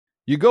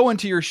You go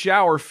into your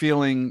shower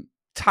feeling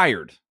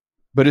tired,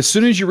 but as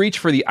soon as you reach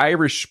for the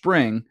Irish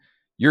Spring,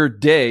 your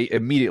day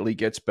immediately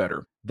gets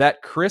better.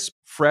 That crisp,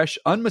 fresh,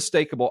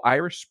 unmistakable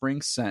Irish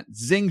Spring scent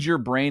zings your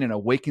brain and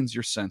awakens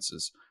your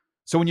senses.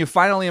 So when you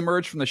finally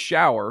emerge from the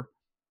shower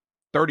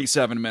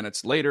 37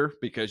 minutes later,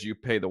 because you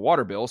pay the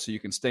water bill so you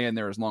can stay in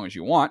there as long as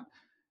you want,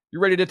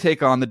 you're ready to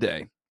take on the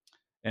day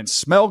and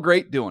smell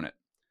great doing it.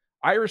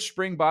 Irish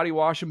Spring Body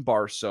Wash and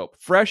Bar Soap.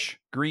 Fresh,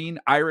 green,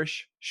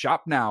 Irish.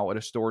 Shop now at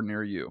a store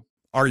near you.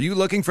 Are you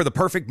looking for the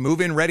perfect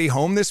move-in ready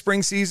home this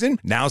spring season?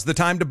 Now's the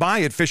time to buy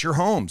at Fisher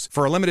Homes.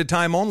 For a limited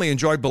time only,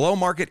 enjoy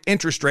below-market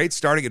interest rates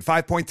starting at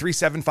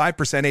 5.375%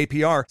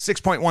 APR,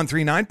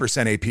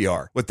 6.139%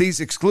 APR. With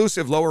these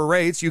exclusive lower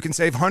rates, you can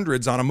save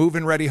hundreds on a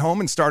move-in ready home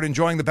and start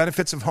enjoying the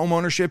benefits of home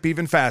ownership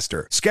even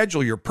faster.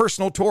 Schedule your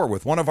personal tour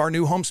with one of our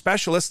new home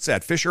specialists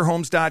at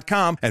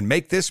FisherHomes.com and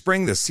make this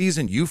spring the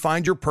season you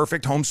find your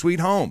perfect home sweet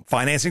home.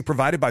 Financing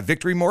provided by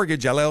Victory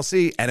Mortgage,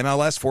 LLC,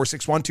 NMLS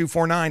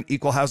 461249,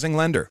 Equal Housing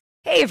Lender.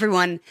 Hey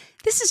everyone,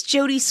 this is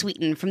Jody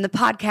Sweeten from the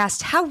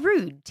podcast How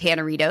Rude,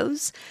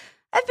 Tanneritos.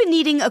 I've been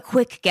needing a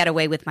quick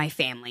getaway with my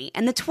family,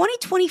 and the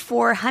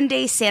 2024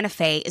 Hyundai Santa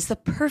Fe is the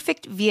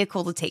perfect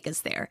vehicle to take us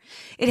there.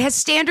 It has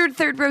standard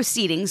third-row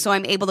seating, so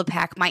I'm able to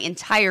pack my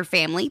entire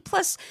family,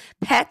 plus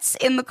pets,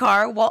 in the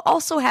car, while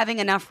also having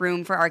enough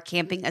room for our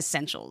camping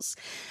essentials.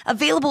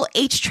 Available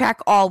H-Track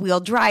all-wheel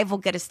drive will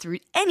get us through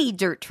any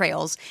dirt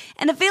trails,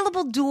 and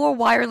available dual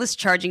wireless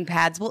charging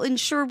pads will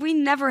ensure we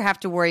never have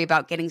to worry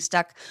about getting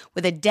stuck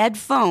with a dead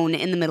phone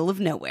in the middle of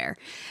nowhere.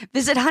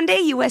 Visit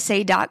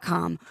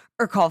HyundaiUSA.com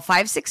or call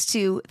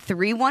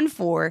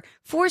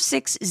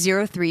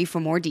 562-314-4603 for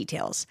more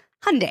details.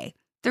 Hyundai,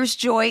 there's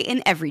joy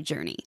in every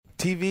journey.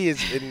 TV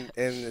is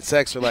and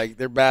sex are like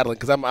they're battling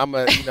because I'm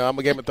a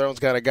Game of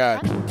Thrones kind of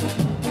guy. David,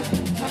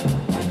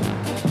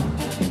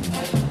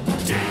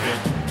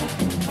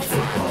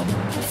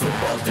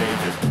 football,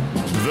 David.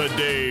 The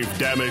Dave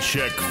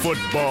Dameshek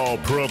Football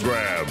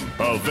Program.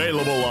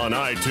 Available on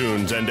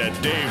iTunes and at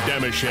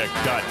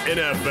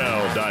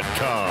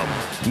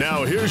davedameshek.nfl.com.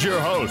 Now here's your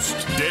host,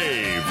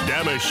 Dave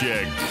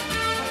Dameshek.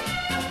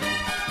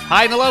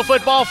 Hi and hello,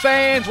 football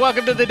fans.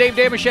 Welcome to the Dave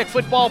Dameshek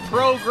Football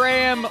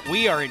Program.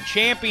 We are in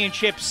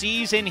championship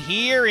season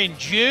here in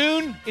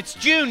June. It's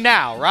June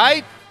now,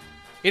 right?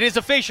 It is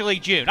officially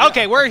June.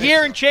 Okay, we're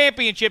here in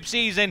championship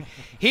season.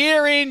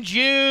 Here in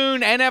June,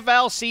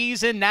 NFL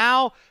season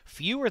now.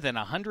 Fewer than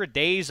 100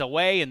 days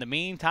away. In the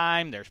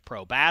meantime, there's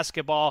pro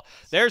basketball,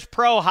 there's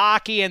pro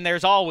hockey, and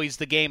there's always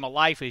the game of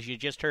life, as you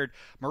just heard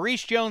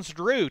Maurice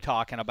Jones-Drew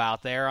talking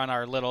about there on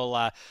our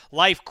little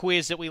life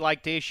quiz that we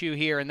like to issue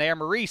here and there.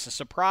 Maurice, a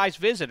surprise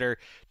visitor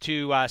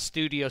to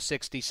Studio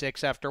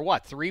 66 after,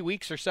 3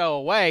 weeks or so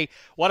away.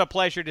 What a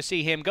pleasure to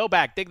see him. Go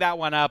back, dig that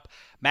one up.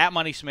 Matt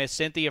Money Smith,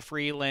 Cynthia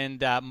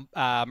Freeland,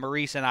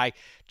 Maurice, and I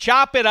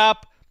chop it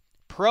up.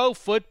 Pro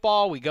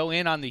football, we go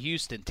in on the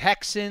Houston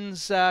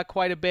Texans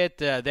quite a bit.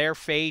 Their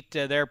fate,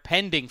 their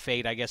pending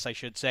fate, I guess I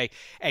should say,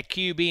 at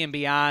QB and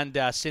beyond.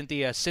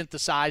 Cynthia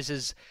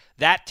synthesizes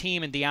that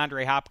team and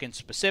DeAndre Hopkins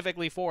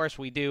specifically for us.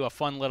 We do a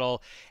fun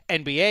little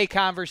NBA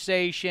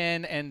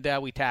conversation, and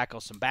we tackle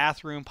some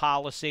bathroom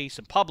policy,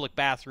 some public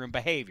bathroom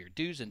behavior,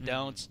 do's and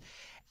don'ts.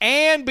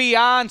 And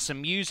beyond,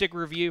 some music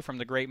review from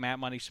the great Matt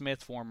Money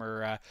Smith,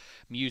 former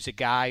music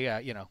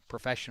guy,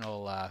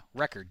 professional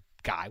record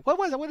guy. What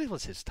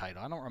was his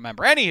title? I don't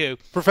remember. Anywho.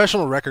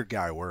 Professional record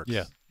guy works.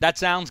 Yeah. That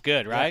sounds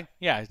good, right?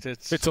 Yeah.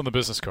 It's on the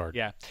business card.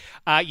 Yeah.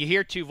 You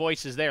hear two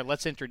voices there.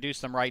 Let's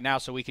introduce them right now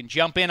so we can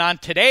jump in on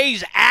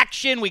today's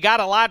action. We got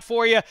a lot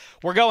for you.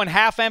 We're going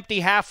half empty,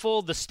 half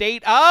full. The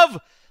state of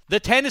the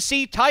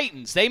Tennessee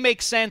Titans. They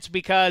make sense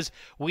because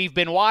we've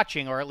been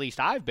watching, or at least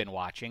I've been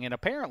watching, and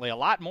apparently a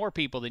lot more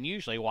people than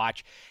usually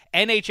watch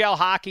NHL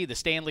hockey, the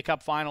Stanley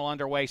Cup final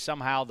underway,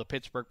 somehow the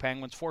Pittsburgh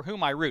Penguins, for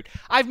whom I root.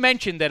 I've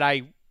mentioned that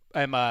I'm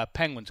a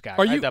Penguins guy,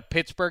 right? The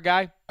Pittsburgh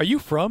guy. Are you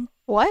from?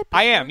 What?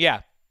 I am,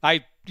 yeah.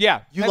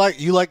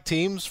 You like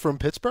teams from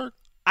Pittsburgh?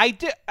 I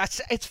did.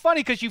 It's funny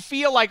because you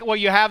feel like,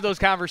 you have those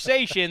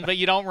conversations, but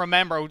you don't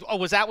remember. Oh,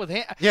 was that with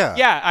him? Yeah.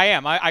 Yeah, I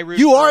am. I root.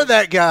 You are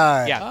that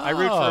guy. Yeah, I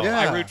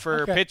root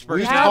for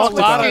Pittsburgh. We talked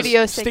about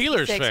Studio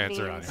Steelers 66 fans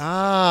around means.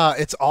 here.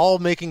 It's all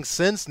making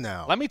sense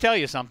now. Let me tell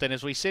you something.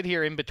 As we sit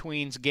here in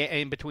between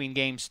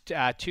games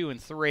 2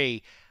 and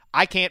 3,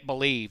 I can't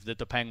believe that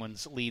the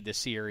Penguins lead the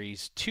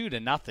series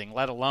 2-0,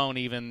 let alone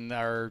even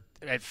are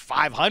at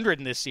 500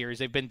 in this series.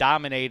 They've been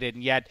dominated,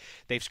 and yet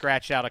they've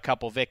scratched out a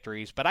couple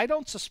victories. But I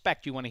don't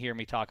suspect you want to hear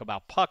me talk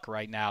about puck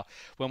right now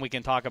when we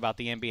can talk about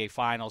the NBA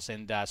Finals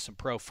and some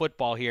pro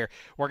football here.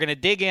 We're going to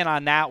dig in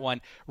on that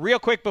one. Real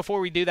quick before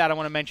we do that, I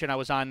want to mention I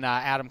was on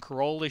Adam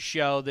Carolla's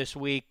show this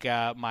week,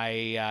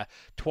 my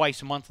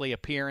twice-monthly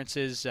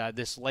appearances.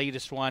 This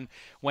latest one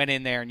went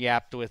in there and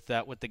yapped with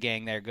the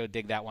gang there. Go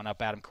dig that one up,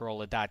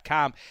 adamcarolla.com.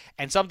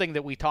 And something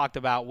that we talked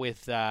about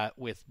with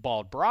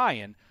Bald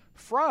Brian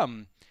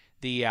from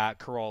the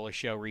Carolla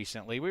show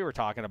recently. We were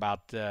talking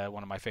about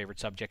one of my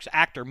favorite subjects,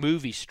 actor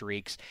movie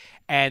streaks,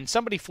 and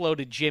somebody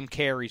floated Jim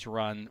Carrey's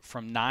run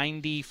from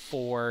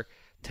 94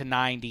 to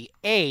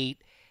 98.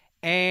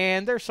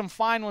 And there's some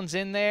fine ones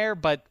in there,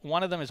 but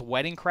one of them is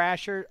Wedding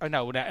Crasher. Oh,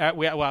 no,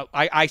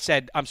 I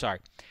said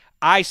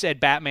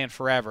Batman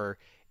Forever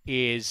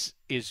is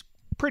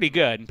pretty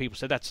good, and people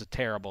said that's a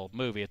terrible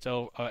movie. It's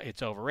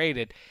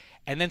overrated.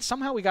 And then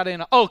somehow we got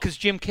in. Because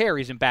Jim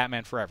Carrey's in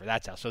Batman Forever.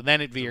 That's how. So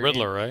then it veered.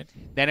 Riddler, right?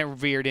 Then it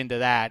veered into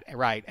that,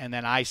 right? And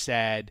then I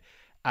said,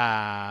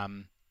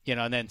 and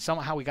then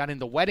somehow we got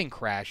into Wedding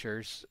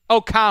Crashers. Oh,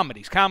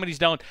 comedies. Comedies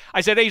don't. I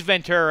said Ace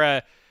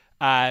Ventura.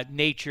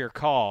 Nature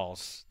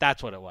Calls.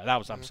 That's what it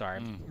was. I'm sorry.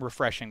 I'm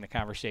refreshing the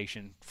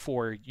conversation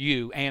for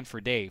you and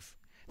for Dave's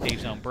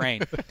own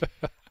brain.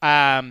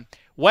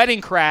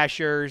 Wedding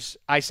Crashers,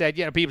 I said,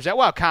 people say,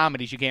 well,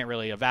 comedies you can't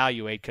really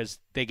evaluate because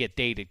they get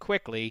dated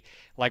quickly.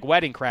 Like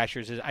Wedding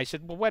Crashers, I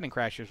said, well, Wedding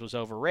Crashers was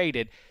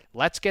overrated.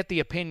 Let's get the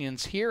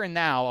opinions here and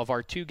now of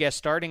our two guests,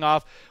 starting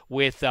off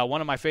with one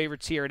of my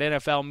favorites here at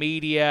NFL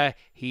Media.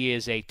 He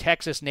is a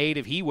Texas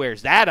native. He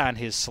wears that on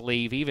his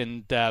sleeve,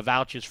 even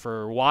vouches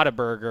for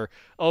Whataburger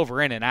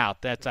over In and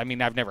Out. I've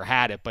never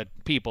had it, but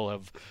people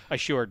have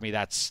assured me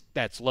that's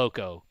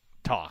loco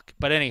talk.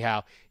 But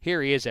anyhow,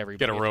 here he is,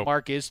 everybody. Get a rope.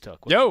 Mark Istook.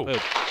 Yo.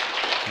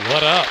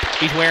 What up?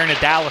 He's wearing a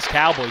Dallas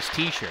Cowboys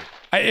T-shirt.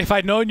 If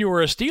I'd known you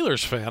were a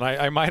Steelers fan,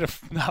 I might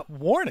have not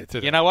worn it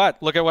today. You know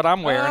what? Look at what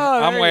I'm wearing.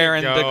 I'm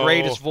wearing go. the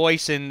greatest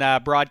voice in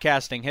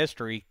broadcasting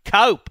history,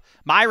 Cope.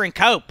 Myron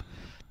Cope.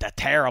 The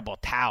terrible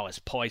Tau is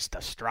poised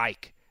to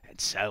strike,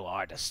 and so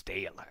are the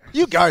Steelers.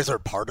 You guys are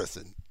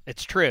partisan.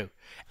 It's true.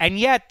 And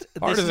yet,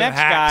 Partisan this next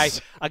hacks.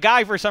 guy, a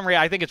guy for some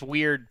reason, I think it's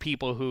weird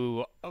people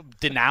who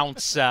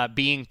denounce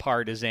being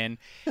partisan.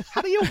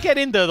 How do you get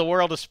into the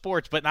world of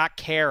sports but not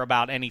care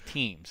about any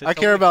teams? I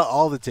care about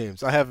all the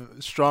teams. I have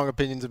strong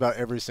opinions about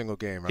every single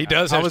game. He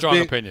does have strong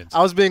opinions.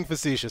 I was being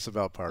facetious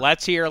about partisan.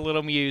 Let's hear a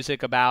little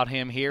music about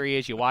him. Here he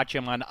is. You watch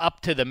him on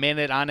Up to the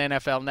Minute on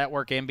NFL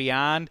Network and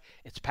beyond.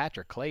 It's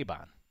Patrick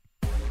Claybon.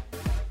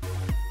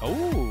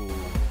 Oh.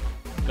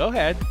 Go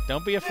ahead.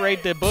 Don't be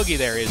afraid to boogie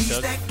there, He's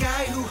Doug. that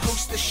guy who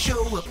hosts the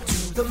show Up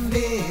to the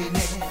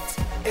Minute.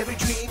 Every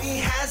dream he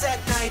has at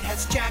night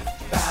has Jack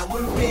Bauer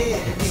in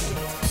it.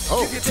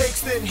 Give your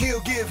takes, then he'll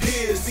give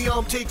his. The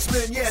arm takes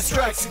men, yeah,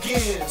 strikes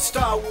again.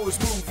 Star Wars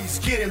movies,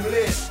 get him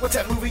lit. What's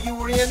that movie you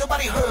were in?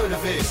 Nobody heard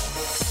of it.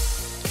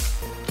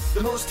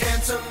 The most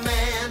handsome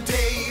man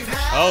Dave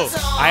has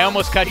on. I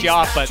almost cut you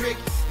off, but...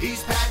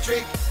 He's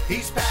Patrick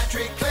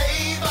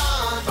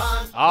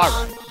Claybon. All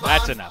right,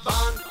 that's enough.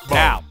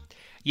 Now...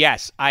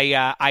 Yes,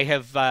 I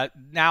have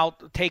now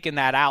taken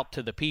that out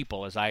to the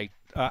people, as I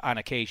on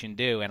occasion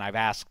do, and I've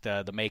asked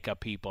the makeup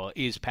people,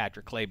 is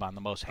Patrick Claybon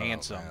the most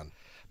handsome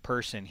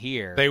person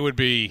here? They would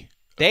be.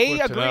 They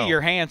agree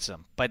you're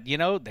handsome, but they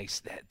love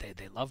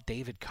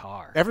David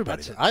Carr.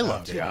 Everybody. I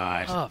love David.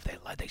 God,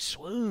 they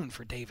swoon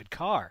for David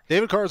Carr.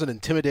 David Carr is an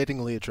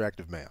intimidatingly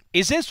attractive man.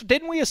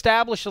 Didn't we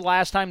establish the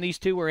last time these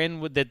two were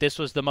in that this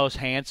was the most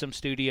handsome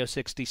Studio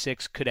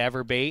 66 could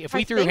ever be? If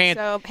we threw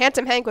so.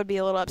 Handsome Hank would be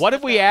a little upset. What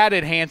if we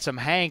added Handsome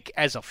Hank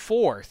as a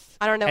fourth?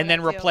 I don't know. And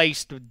then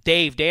replaced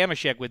Dave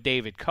Dameshek with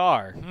David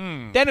Carr?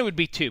 Then it would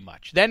be too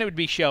much. Then it would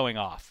be showing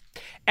off.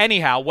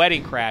 Anyhow,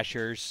 Wedding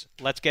Crashers.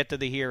 Let's get to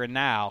the here and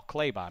now.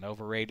 Claybon,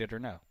 overrated or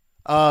no?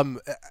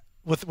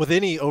 With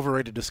any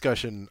overrated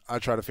discussion, I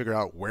try to figure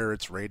out where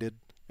it's rated,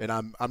 and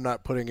I'm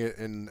not putting it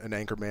in an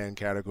Anchorman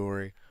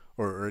category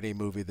or any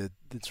movie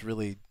that's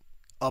really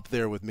up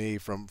there with me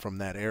from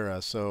that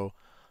era. So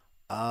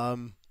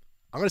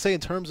I'm going to say in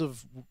terms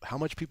of how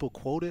much people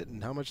quote it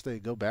and how much they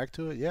go back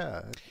to it,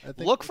 yeah. I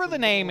think look for the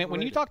name.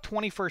 When you talk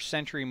 21st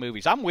century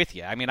movies, I'm with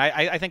you. I mean,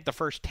 I think the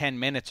first 10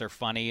 minutes are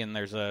funny, and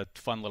there's a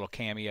fun little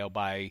cameo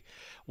by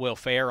Will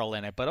Ferrell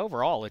in it. But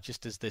overall, it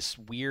just is this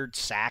weird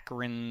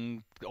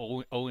saccharine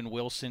Owen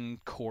Wilson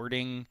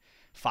courting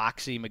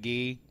Foxy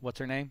McGee. What's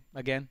her name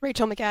again?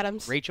 Rachel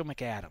McAdams. Rachel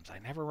McAdams. I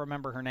never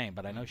remember her name,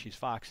 but I know she's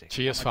Foxy.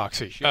 She is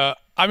Foxy. I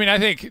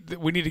think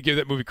we need to give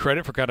that movie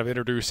credit for kind of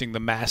introducing the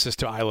masses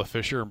to Isla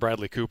Fisher and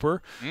Bradley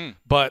Cooper.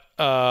 But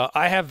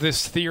I have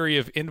this theory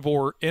of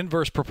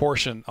inverse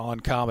proportion on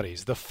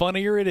comedies. The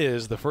funnier it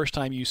is the first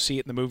time you see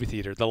it in the movie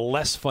theater, the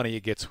less funny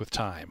it gets with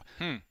time.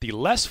 The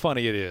less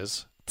funny it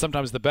is,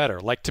 sometimes the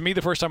better. Like, to me,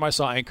 the first time I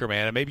saw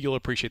Anchorman, and maybe you'll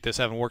appreciate this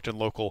having worked in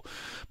local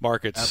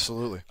markets.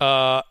 Absolutely.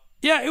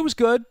 Yeah, it was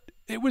good.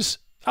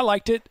 I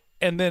liked it.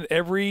 And then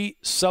every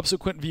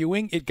subsequent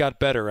viewing, it got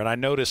better. And I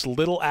noticed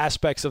little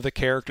aspects of the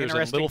characters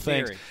and little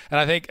things. And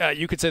I think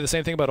you could say the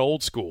same thing about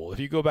Old School. If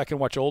you go back and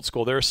watch Old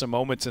School, there are some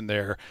moments in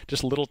there,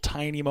 just little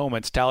tiny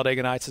moments.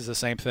 Talladega Nights is the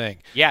same thing.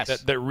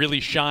 Yes. That really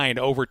shine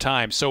over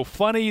time. So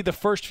funny the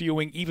first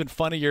viewing, even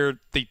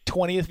funnier the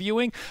 20th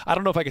viewing. I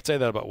don't know if I could say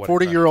that about what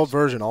 40-year-old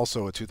version,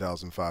 also a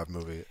 2005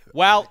 movie.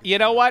 Well, you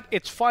know what?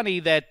 It's funny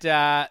that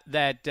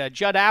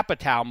Judd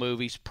Apatow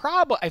movies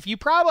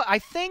I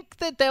think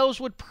that those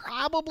would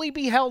probably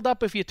be held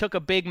up if you took a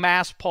big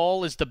mass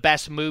poll as the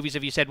best movies.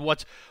 If you said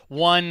what's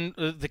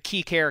the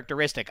key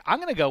characteristic, I'm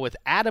going to go with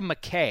Adam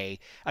McKay,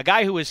 a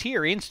guy who was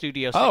here in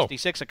Studio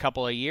 66 a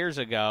couple of years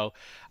ago.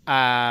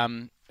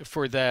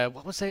 For the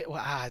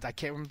I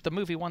can't remember, the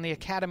movie won the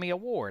Academy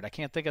Award. I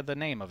can't think of the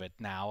name of it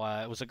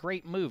now. It was a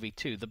great movie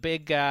too.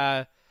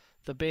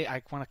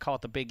 I want to call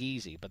it The Big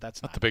Easy, but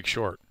that's not The Big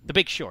Short. The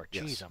Big Short.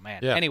 Yes. Jeez, oh man.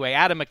 Yeah. Anyway,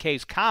 Adam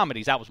McKay's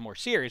comedies, that was more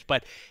serious,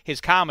 but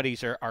his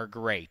comedies are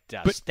great.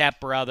 Step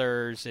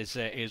Brothers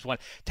is one.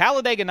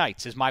 Talladega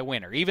Nights is my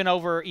winner, even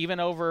over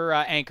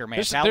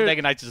Anchorman.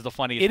 Talladega Nights is the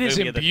funniest movie of the 21st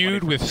century. It is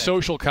imbued with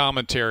social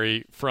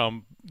commentary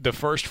from the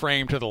first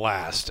frame to the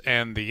last,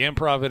 and the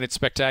improv in it's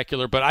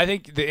spectacular. But I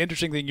think the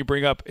interesting thing you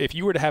bring up, if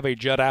you were to have a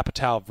Judd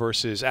Apatow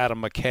versus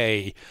Adam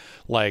McKay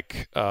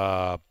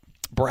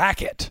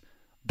bracket,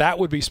 that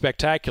would be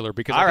spectacular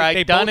because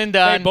they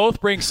both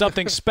bring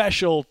something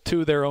special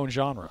to their own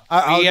genre.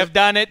 We have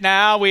done it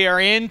now. We are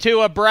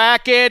into a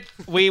bracket.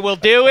 We will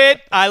do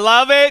it. I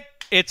love it.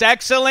 It's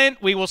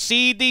excellent. We will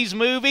seed these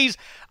movies.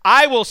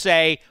 I will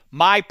say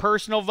my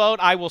personal vote,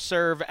 I will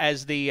serve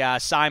as the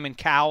Simon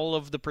Cowell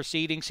of the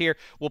proceedings here.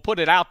 We'll put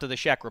it out to the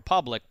Czech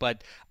Republic,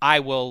 but I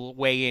will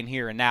weigh in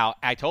here and now.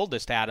 I told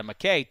this to Adam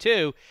McKay,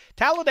 too.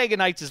 Talladega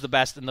Nights is the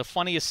best, and the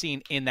funniest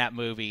scene in that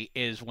movie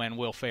is when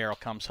Will Ferrell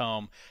comes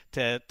home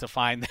to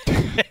find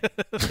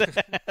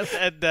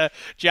that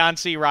John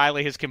C.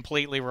 Reilly has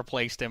completely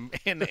replaced him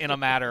in a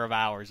matter of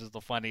hours is the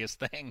funniest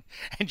thing.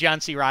 And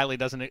John C. Reilly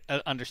doesn't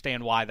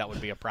understand why that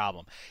would be a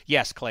problem.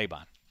 Yes,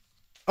 Claybon.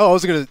 Oh,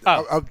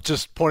 I'm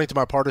just pointing to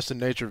my partisan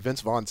nature.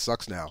 Vince Vaughn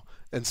sucks now,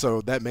 and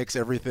so that makes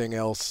everything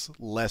else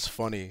less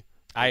funny.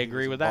 I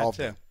agree with that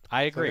too.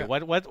 I agree. So,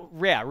 yeah.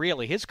 Yeah,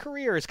 really, his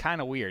career is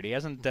kind of weird. He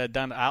hasn't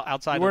done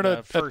outside of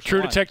the first a True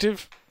one.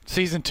 Detective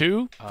season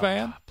 2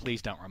 fan.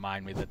 Please don't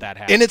remind me that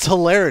happened. And its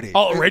hilarity.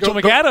 Oh, Rachel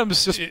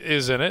McAdams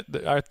is in it.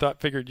 I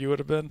figured you would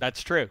have been.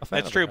 That's true.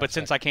 That's true. But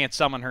since I can't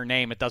summon her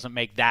name, it doesn't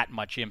make that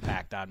much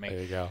impact on me.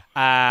 There you go.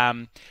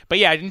 But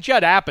yeah, in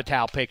Judd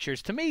Apatow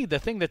pictures, to me, the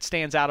thing that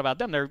stands out about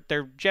them,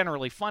 they're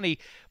generally funny,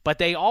 but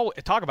they all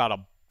talk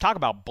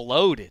about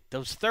bloated.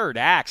 Those third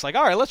acts, like,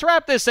 all right, let's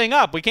wrap this thing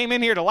up. We came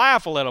in here to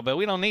laugh a little bit.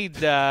 We don't need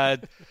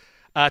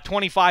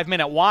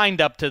 25-minute wind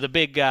up to the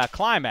big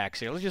climax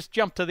here. Let's just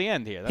jump to the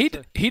end here.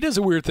 He does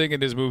a weird thing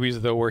in his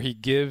movies, though, where he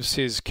gives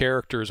his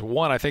characters,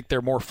 I think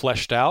they're more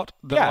fleshed out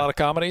than a lot of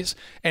comedies,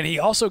 and he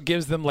also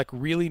gives them like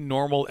really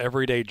normal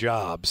everyday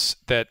jobs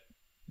that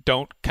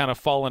don't kind of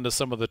fall into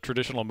some of the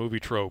traditional movie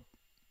trope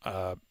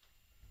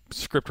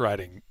script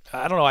writing.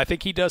 I don't know. I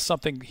think he does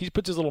something. He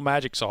puts his little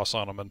magic sauce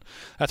on them, and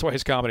that's why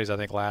his comedies, I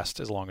think, last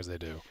as long as they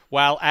do.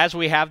 Well, as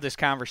we have this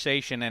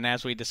conversation and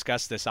as we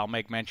discuss this, I'll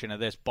make mention of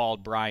this.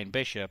 Bald Brian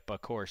Bishop,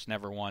 of course,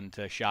 never one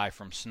to shy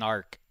from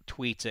snark,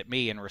 tweets at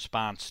me in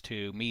response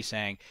to me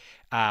saying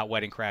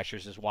Wedding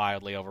Crashers is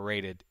wildly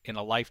overrated. In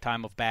a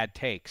lifetime of bad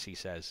takes, he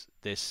says,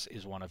 this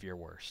is one of your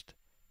worst.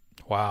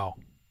 Wow.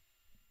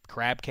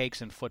 Crab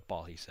cakes and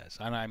football, he says.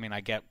 I mean,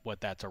 I get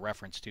what that's a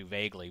reference to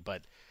vaguely,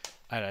 but,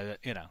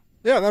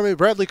 Yeah, I mean,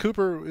 Bradley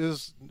Cooper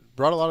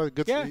brought a lot of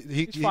good. Yeah,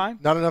 he's fine.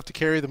 Not enough to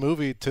carry the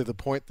movie to the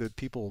point that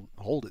people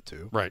hold it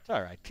to. Right. It's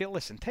all right.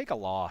 Listen, take a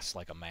loss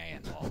like a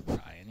man, Paul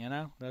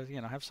Brian.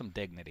 Have some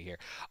dignity here.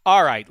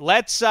 All right,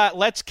 let's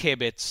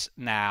kibitz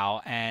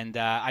now, and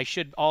I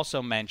should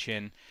also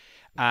mention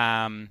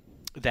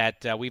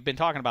that we've been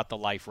talking about the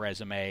life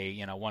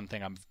resume. One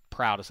thing I'm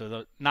proud of,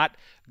 so not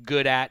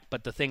good at,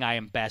 but the thing I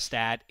am best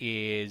at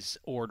is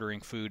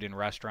ordering food in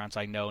restaurants.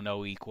 I know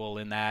no equal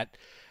in that.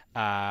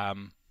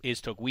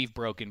 We've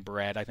broken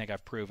bread. I think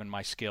I've proven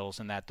my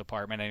skills in that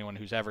department. Anyone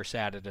who's ever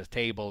sat at a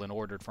table and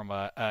ordered from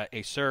a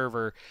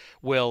server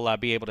will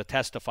be able to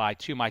testify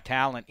to my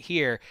talent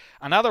here.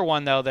 Another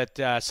one, though,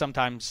 that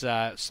sometimes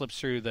slips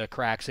through the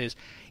cracks is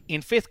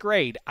in 5th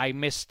grade, I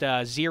missed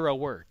 0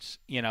 words,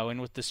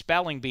 and with the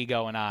spelling bee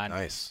going on.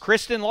 Nice.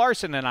 Kristen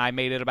Larson and I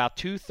made it about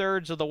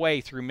 2/3 of the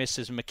way through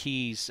Mrs.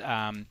 McKee's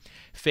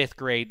 5th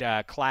grade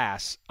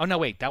class. Oh, no,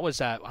 wait, that was,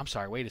 I'm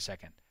sorry, wait a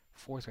second.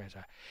 4th grade.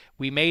 Sorry.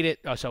 We made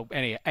it.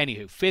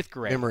 Anywho, 5th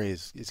grade. Memory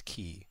is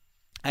key.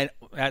 And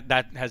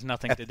that has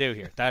nothing to do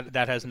here.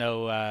 That has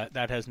no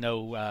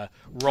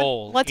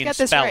role. Let's in get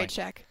this spelling. right,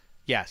 Check.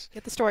 Yes.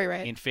 Get the story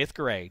right. In 5th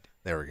grade.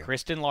 There we go.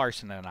 Kristen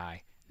Larson and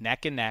I,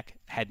 neck and neck,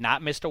 had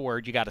not missed a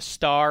word. You got a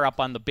star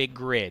up on the big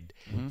grid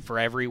for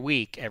every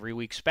week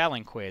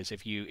spelling quiz.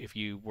 If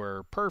you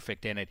were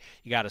perfect in it,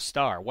 you got a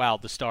star. Well,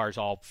 the stars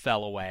all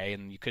fell away,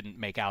 and you couldn't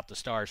make out the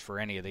stars for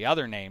any of the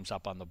other names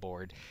up on the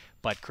board.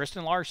 But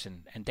Kristen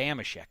Larson and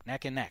Damashek,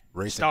 neck and neck.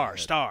 Star.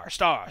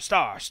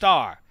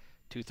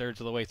 2/3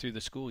 of the way through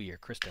the school year,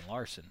 Kristen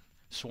Larson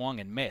swung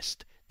and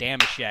missed.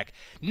 Damashek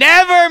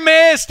never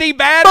missed. He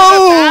batted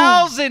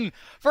 1,000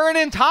 for an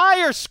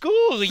entire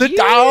school year.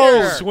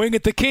 Dow. Swing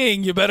at the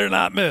king. You better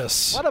not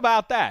miss. What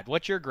about that?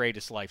 What's your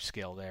greatest life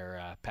skill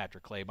there,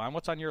 Patrick Claybon?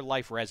 What's on your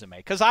life resume?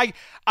 Because I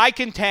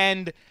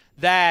contend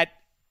that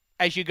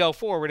as you go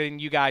forward, and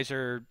you guys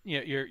are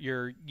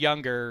you're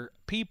younger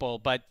people,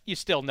 but you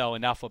still know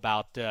enough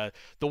about the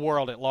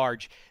world at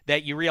large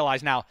that you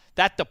realize now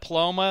that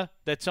diploma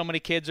that so many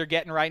kids are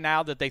getting right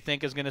now that they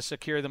think is going to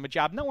secure them a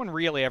job, no one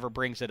really ever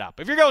brings it up.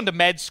 If you're going to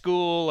med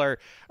school or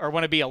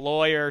want to be a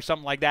lawyer or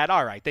something like that,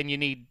 all right, then you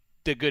need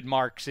the good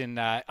marks in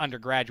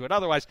undergraduate.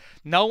 Otherwise,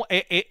 no,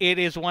 it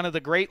is one of the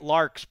great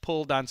larks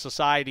pulled on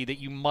society that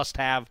you must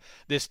have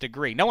this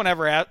degree. No one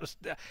ever, as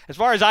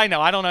far as I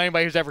know, I don't know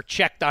anybody who's ever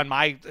checked on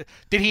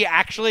did he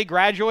actually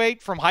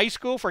graduate from high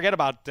school? Forget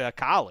about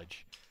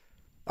college.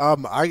 I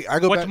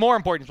go What's back, more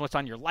important is what's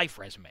on your life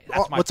resume.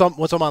 That's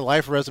what's on my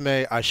life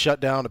resume. I shut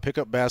down a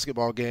pickup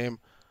basketball game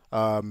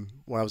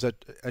when I was at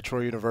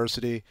Troy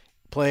University,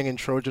 playing in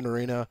Trojan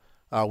Arena.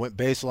 Went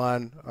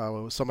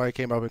baseline. Somebody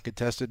came up and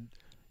contested,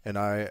 and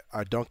I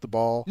dunked the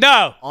ball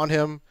on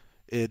him.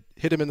 It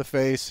hit him in the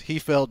face. He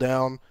fell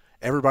down.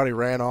 Everybody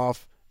ran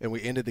off, and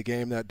we ended the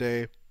game that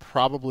day.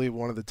 Probably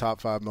one of the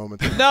top 5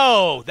 moments.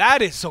 No,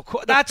 that is so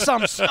cool. That's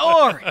some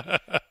story.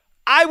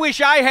 I wish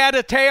I had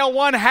a tale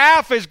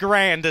 1/2 as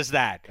grand as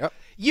that. Yep.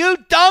 You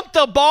dunked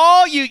the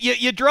ball.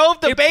 You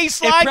drove the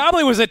baseline. It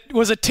probably was a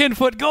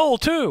 10-foot goal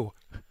too.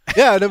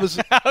 Yeah, and it was.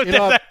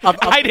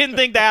 I didn't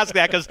think to ask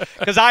that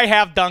because I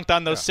have dunked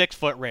on those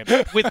 6-foot rims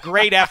with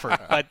great effort,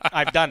 but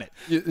I've done it.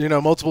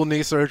 Multiple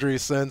knee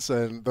surgeries since,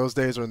 and those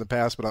days are in the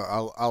past. But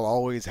I'll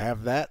always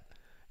have that.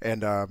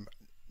 And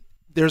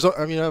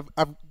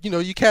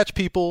you catch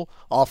people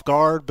off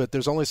guard, but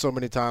there's only so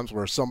many times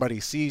where somebody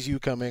sees you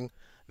coming,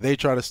 they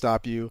try to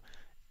stop you,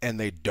 and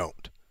they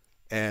don't.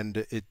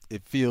 And you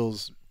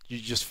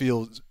just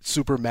feel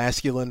super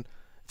masculine.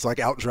 It's like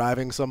out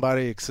driving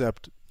somebody,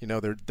 except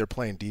they're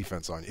playing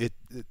defense on you.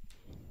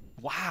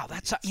 Wow,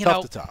 that's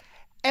tough to top.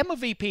 Emma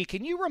VP,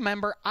 can you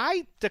remember?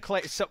 I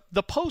declare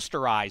the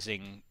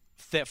posterizing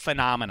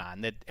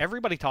phenomenon that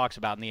everybody talks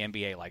about in the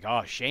NBA, like,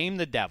 oh, shame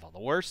the devil. The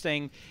worst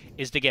thing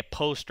is to get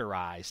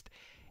posterized.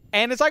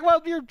 And it's like,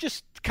 well, you're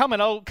just coming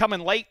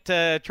late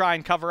to try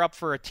and cover up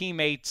for a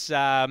teammate's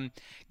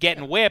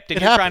getting whipped,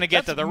 and you're trying to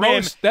get to the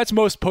rim. That's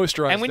most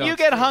posterized. And when you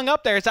get hung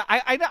up there, it's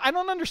I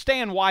don't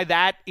understand why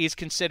that is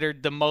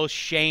considered the most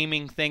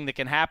shaming thing that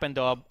can happen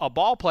to a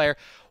ball player.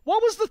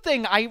 What was the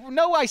thing? I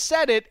know I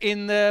said it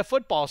in the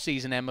football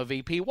season, Emma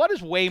VP. What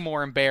is way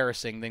more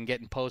embarrassing than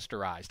getting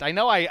posterized? I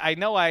know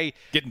I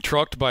getting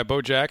trucked by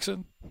Bo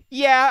Jackson.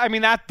 Yeah, I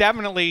mean, that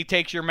definitely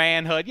takes your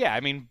manhood. Yeah, I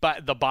mean,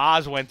 but the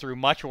Boz went through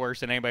much worse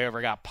than anybody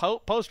ever got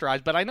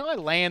posterized. But I know I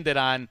landed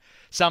on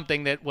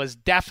something that was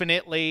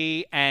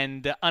definitely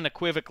and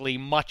unequivocally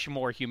much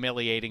more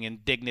humiliating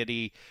and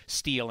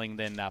dignity-stealing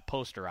than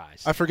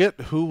posterized. I forget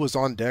who was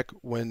on deck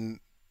when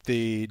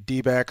the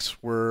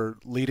D-backs were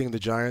leading the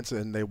Giants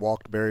and they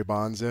walked Barry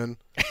Bonds in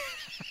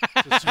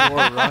to score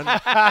a run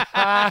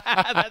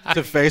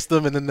to face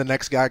them, and then the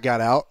next guy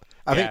got out.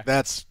 I think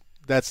that's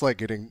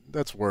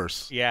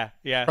worse. Yeah.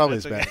 Probably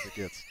as bad as it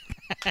gets.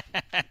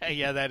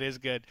 Yeah, that is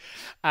good.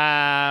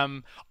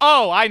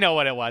 I know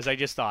what it was. I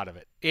just thought of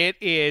it. It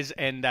is,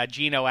 and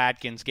Geno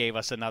Atkins gave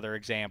us another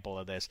example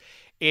of this,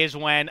 is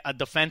when a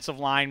defensive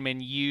lineman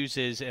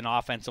uses an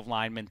offensive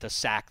lineman to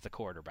sack the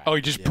quarterback. Oh,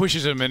 he just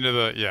pushes him into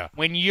the –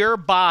 When your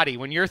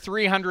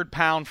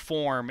 300-pound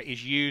form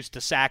is used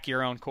to sack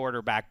your own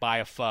quarterback by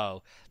a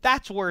foe,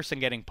 that's worse than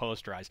getting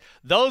posterized.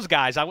 Those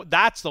guys,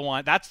 that's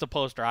the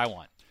poster I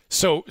want.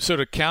 So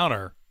to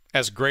counter,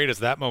 as great as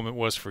that moment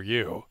was for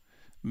you,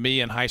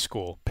 me in high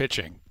school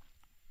pitching,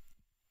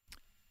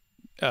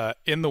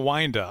 in the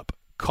windup,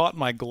 caught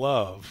my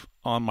glove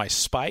on my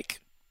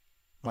spike,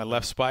 my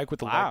left spike with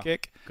the leg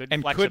kick. Good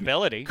and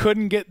flexibility.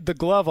 Couldn't get the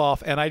glove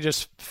off, and I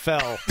just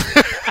fell to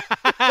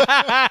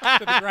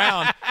the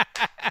ground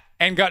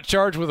and got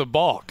charged with a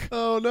balk.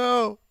 Oh,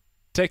 no.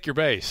 Take your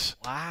base.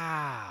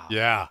 Wow.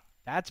 Yeah.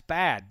 That's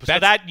bad. So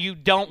that you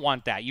don't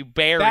want that. You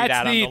bury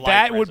that on the life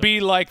That would resume. be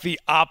like the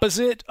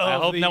opposite of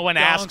I hope the no one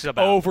dunk asks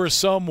about over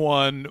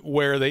someone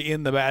where they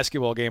end the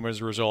basketball game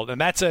as a result.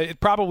 And that's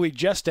probably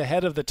just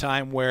ahead of the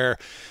time where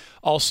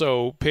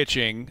also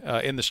pitching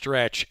in the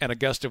stretch, and a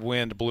gust of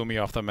wind blew me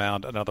off the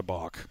mound, another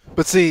balk.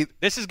 But see,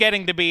 this is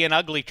getting to be an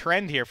ugly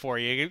trend here for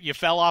you. You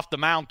fell off the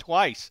mound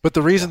twice. But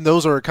the reason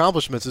those are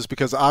accomplishments is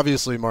because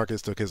obviously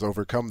Marcus has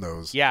overcome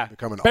those. Yeah.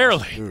 Become an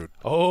barely. Awesome dude.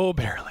 Oh,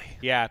 barely.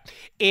 Yeah.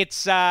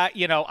 It's, I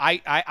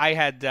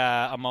had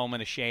a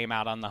moment of shame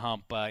out on the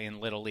hump in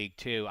Little League,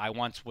 too. I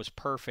once was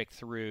perfect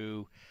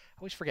through,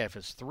 I always forget if it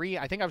was 3.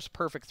 I think I was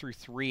perfect through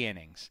 3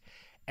 innings.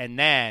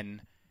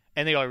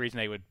 And the only reason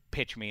they would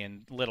pitch me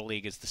in Little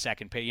League is the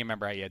second pitch. You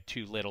remember how you had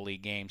 2 Little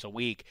League games a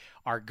week.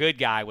 Our good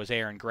guy was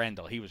Aaron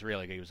Grendel. He was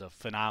really good. He was a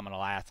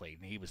phenomenal athlete,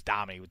 and he was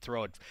dominant. He would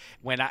throw it.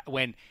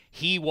 When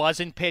he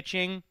wasn't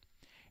pitching,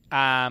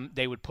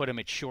 they would put him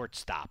at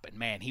shortstop, and,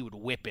 man, he would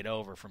whip it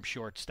over from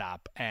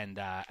shortstop. And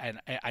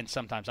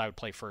sometimes I would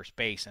play first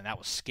base, and that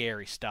was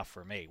scary stuff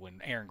for me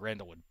when Aaron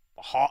Grendel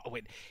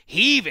would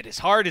heave it as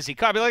hard as he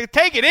could. I'd be like,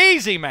 take it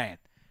easy, man.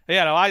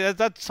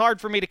 That's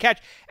hard for me to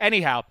catch.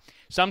 Anyhow,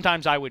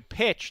 sometimes I would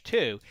pitch,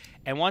 too.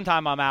 And one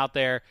time I'm out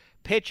there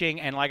pitching,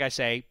 and like I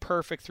say,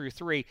 perfect through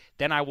 3.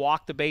 Then I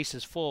walk the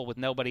bases full with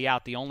nobody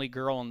out. The only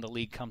girl in the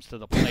league comes to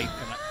the plate,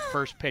 and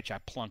first pitch, I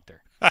plunked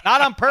her.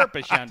 Not on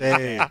purpose, young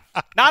Dave.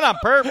 Not on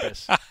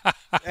purpose.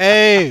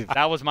 Dave.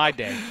 That was my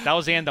day. That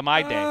was the end of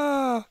my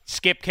day.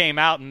 Skip came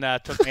out and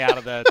took me out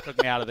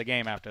of the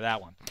game after that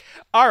one.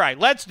 All right,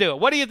 let's do it.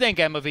 What do you think,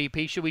 Emma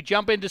VP? Should we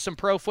jump into some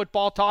pro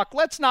football talk?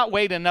 Let's not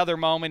wait another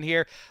moment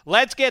here.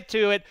 Let's get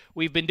to it.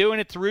 We've been doing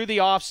it through the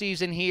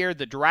offseason here.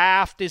 The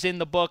draft is in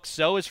the books.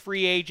 So is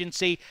free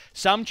agency.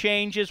 Some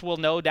changes will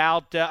no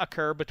doubt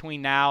occur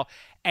between now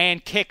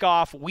and kick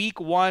off week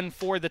 1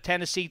 for the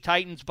Tennessee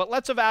Titans. But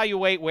let's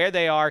evaluate where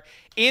they are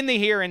in the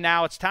here and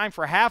now. It's time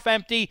for Half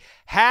Empty,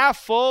 Half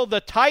Full,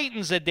 the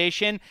Titans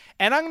edition.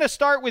 And I'm going to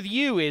start with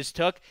you,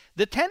 Iztuk.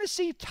 The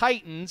Tennessee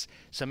Titans,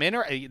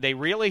 they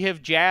really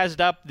have jazzed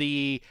up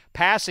the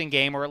passing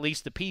game, or at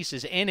least the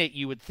pieces in it.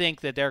 You would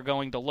think that they're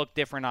going to look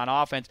different on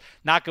offense,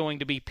 not going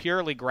to be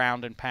purely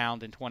ground and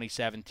pound in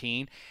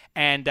 2017.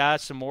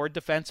 And some more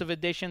defensive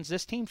additions.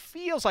 This team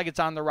feels like it's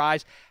on the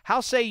rise. How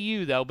say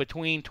you, though,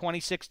 between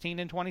 2016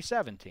 and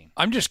 2017?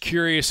 I'm just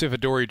curious if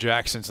Adoree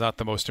Jackson's not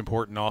the most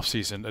important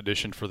offseason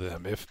addition for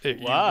them. If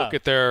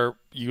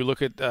you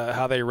look at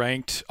how they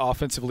ranked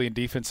offensively and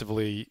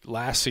defensively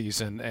last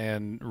season,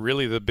 and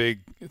really the big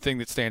thing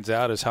that stands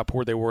out is how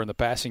poor they were in the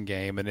passing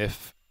game. And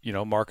if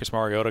Marcus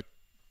Mariota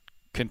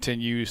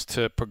continues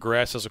to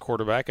progress as a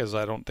quarterback, as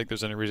I don't think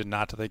there's any reason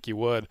not to think he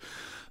would,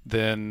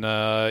 then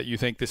you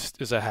think this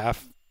is a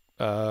half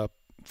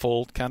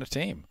full kind of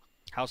team.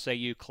 How say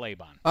you,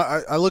 Claybon?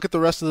 I look at the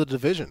rest of the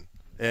division,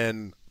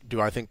 and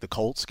do I think the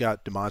Colts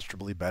got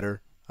demonstrably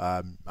better?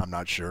 I'm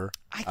not sure.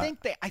 I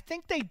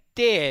think they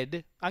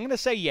did. I'm going to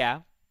say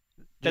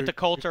that the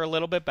Colts are a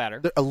little bit better.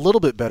 They're a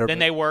little bit better than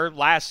they were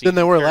last season.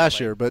 Last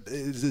year. But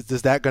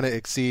is that going to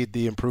exceed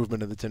the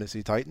improvement of the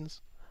Tennessee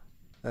Titans?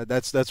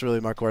 That's really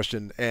my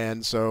question.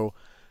 And so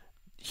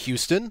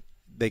Houston,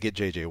 they get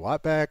J.J.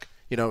 Watt back.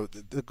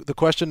 The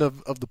question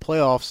of the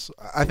playoffs,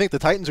 I think the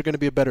Titans are going to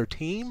be a better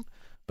team,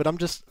 but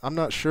I'm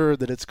not sure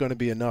that it's going to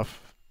be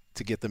enough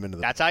to get them into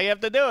the. That's how you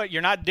have to do it.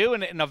 You're not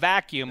doing it in a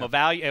vacuum.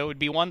 Yeah. It would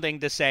be one thing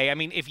to say. I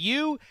mean, if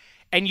you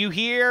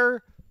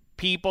hear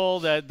people,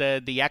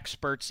 the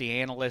experts,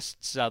 the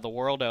analysts, the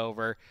world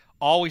over,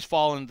 always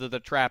fall into the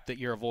trap that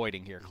you're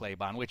avoiding here,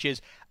 Claybon, which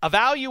is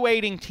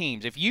evaluating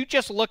teams. If you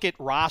just look at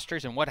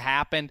rosters and what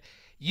happened,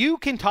 you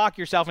can talk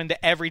yourself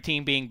into every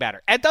team being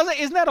better.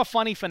 Isn't that a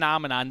funny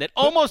phenomenon that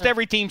almost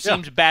every team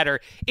seems better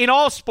in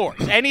all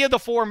sports? Any of the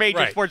 4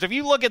 major sports. If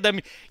you look at them,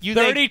 you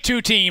 32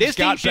 think teams this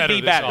team should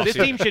be better.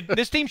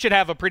 This team should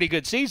have a pretty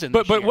good season.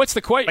 But what's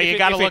the question? But you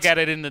got to look at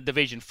it in the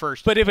division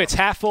first. But if it's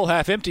half full,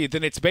 half empty,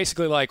 then it's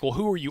basically like, well,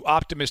 who are you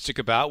optimistic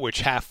about?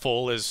 Which half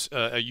full is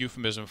a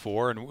euphemism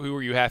for, and who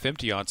are you half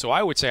empty on? So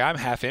I would say I'm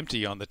half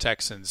empty on the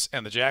Texans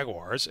and the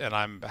Jaguars, and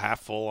I'm half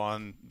full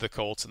on the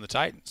Colts and the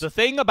Titans. The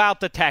thing about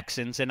the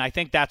Texans, and I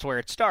think that's where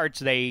it starts,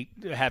 they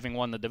having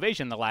won the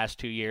division the last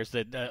 2 years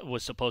that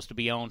was supposed to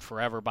be owned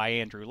forever by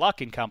Andrew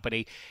Luck and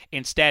company.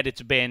 Instead,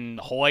 it's been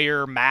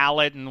Hoyer,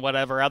 Mallett, and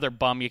whatever other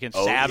bum you can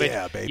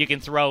you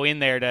can throw in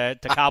there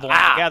to cobble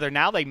them together.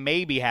 Now they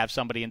maybe have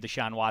somebody in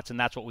Deshaun Watson.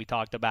 That's what we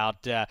talked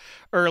about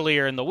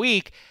earlier in the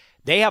week.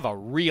 They have a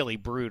really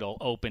brutal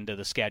open to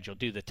the schedule,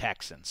 do the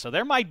Texans. So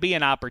there might be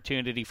an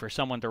opportunity for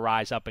someone to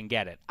rise up and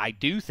get it. I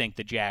do think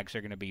the Jags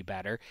are going to be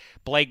better.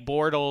 Blake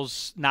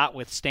Bortles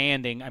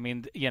notwithstanding, I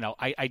mean,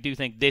 I do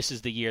think this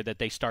is the year that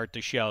they start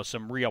to show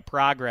some real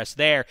progress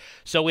there.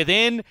 So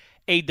within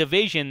a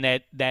division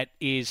that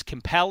is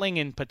compelling,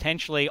 and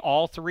potentially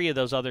all 3 of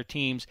those other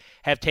teams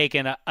have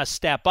taken a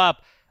step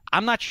up,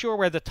 I'm not sure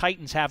where the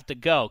Titans have to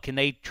go. Can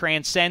they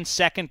transcend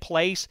second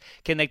place?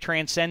 Can they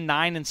transcend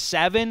 9 and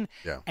 7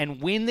 and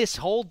win this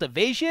whole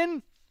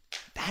division?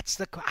 That's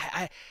the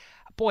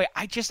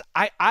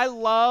I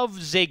love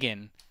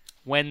zigging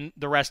when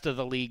the rest of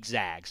the league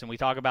zags, and we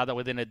talk about that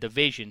within a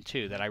division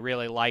too. That I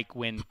really like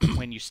when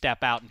you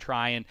step out and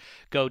try and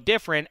go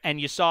different. And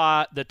you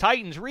saw the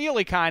Titans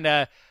really kind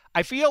of.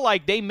 I feel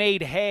like they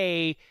made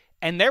hay.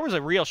 And there was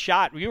a real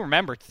shot. You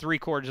remember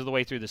 3/4 of the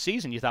way through the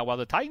season, you thought, well,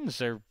 the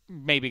Titans are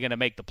maybe going to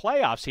make the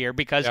playoffs here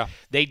because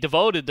they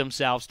devoted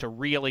themselves to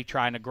really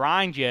trying to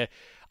grind you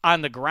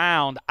on the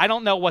ground. I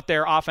don't know what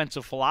their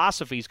offensive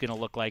philosophy is going to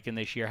look like in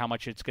this year, how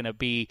much it's going to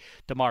be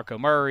DeMarco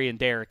Murray and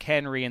Derrick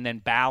Henry, and then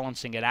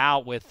balancing it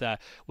out with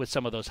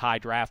some of those high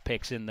draft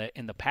picks in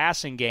the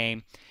passing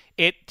game.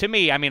 To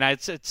me, I mean,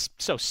 it's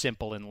so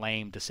simple and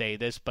lame to say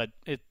this, but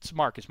it's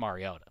Marcus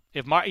Mariota.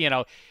 If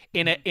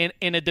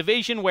in a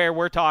division where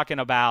we're talking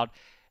about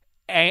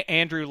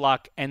Andrew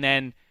Luck and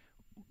then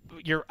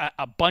you're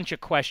a bunch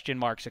of question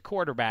marks at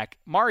quarterback,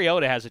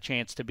 Mariota has a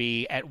chance to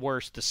be at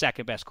worst the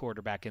second best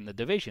quarterback in the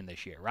division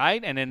this year,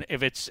 right? And then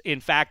if it's in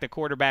fact a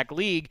quarterback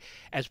league,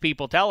 as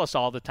people tell us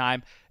all the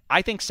time,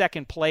 I think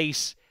second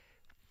place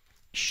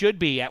should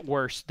be at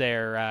worst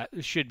the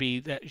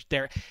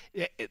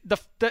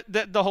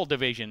whole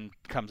division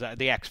comes out.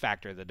 The X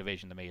factor of the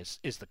division to me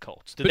is the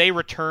Colts. Do they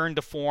return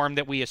to form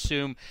that we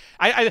assume?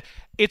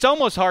 It's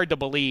almost hard to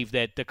believe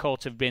that the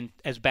Colts have been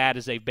as bad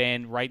as they've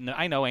been. Right?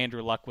 I know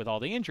Andrew Luck with all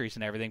the injuries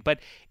and everything, but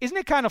isn't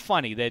it kind of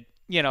funny that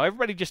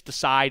everybody just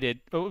decided?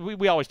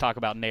 We always talk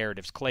about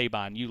narratives.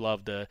 Claybon, you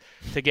love to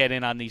get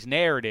in on these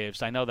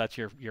narratives. I know that's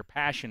your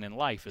passion in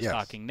life is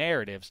talking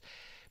narratives.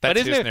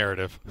 That's his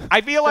narrative.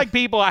 I feel like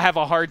people have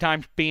a hard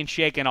time being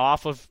shaken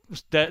off of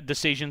the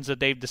decisions that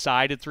they've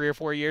decided 3 or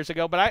 4 years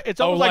ago. But it's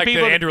almost like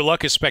people. That Andrew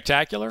Luck is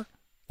spectacular?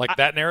 Like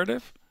that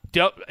narrative?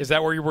 Is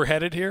that where you were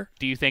headed here?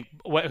 Do you think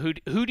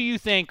who do you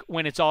think,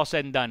 when it's all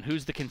said and done,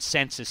 who's the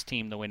consensus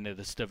team to win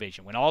this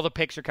division? When all the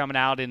picks are coming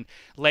out in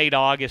late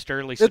August,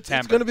 early September,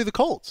 it's going to be the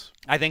Colts.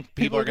 I think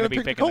people are going to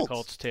be picking the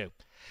Colts too.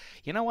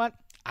 You know what?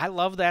 I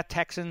love that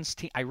Texans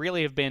team. I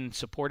really have been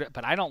supportive,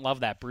 but I don't love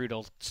that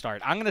brutal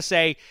start. I'm going to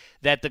say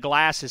that the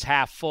glass is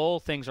half full.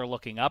 Things are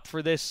looking up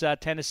for this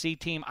Tennessee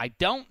team. I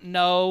don't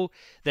know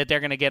that they're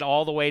going to get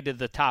all the way to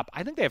the top.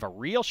 I think they have a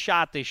real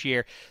shot this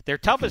year. Their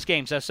toughest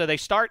games, so they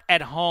start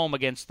at home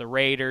against the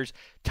Raiders.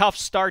 Tough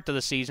start to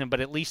the season,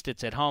 but at least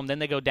it's at home. Then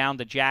they go down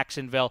to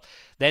Jacksonville.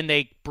 Then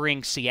they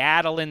bring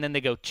Seattle in. Then they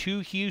go to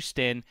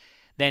Houston.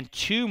 Then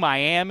to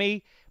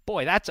Miami.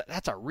 Boy, that's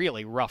a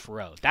really rough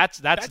road. That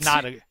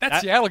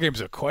Seattle game's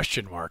a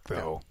question mark,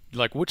 though.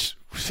 Like, which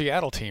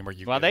Seattle team are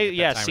you? Well,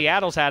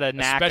 Seattle's had a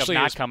knack of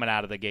not coming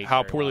out of the gate.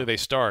 How poorly they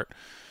start,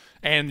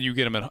 and you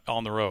get them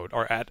on the road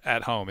or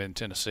at home in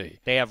Tennessee.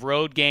 They have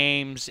road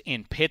games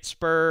in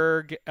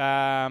Pittsburgh.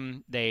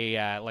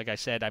 They, like I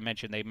said, I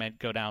mentioned they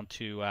go down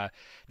to.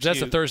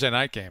 That's a Thursday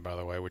night game, by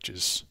the way, which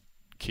is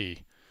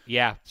key.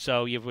 Yeah,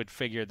 so you would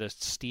figure the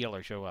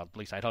Steelers, well, at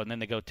least I'd hope, and then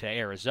they go to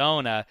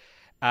Arizona.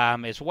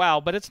 As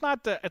well, but it's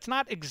not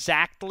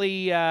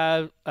exactly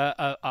a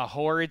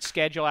horrid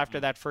schedule after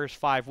that first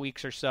 5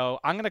 weeks or so.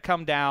 I'm going to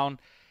come down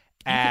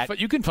at.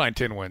 You can find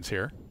 10 wins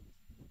here.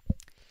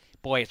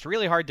 Boy, it's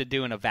really hard to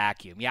do in a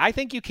vacuum. Yeah, I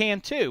think you can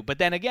too. But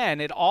then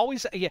again, it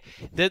always the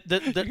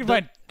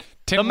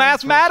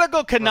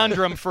mathematical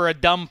conundrum for a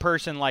dumb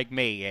person like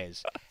me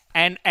is,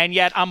 and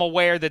yet I'm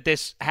aware that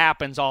this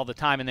happens all the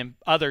time, and then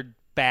other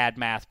bad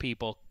math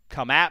people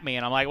come at me,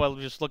 and I'm like, well,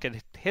 just look at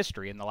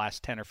history in the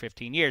last 10 or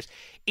 15 years.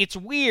 It's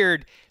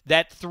weird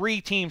that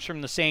 3 teams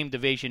from the same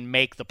division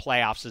make the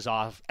playoffs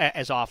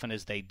as often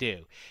as they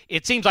do.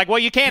 It seems like, well,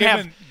 you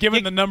can't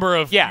given the number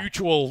of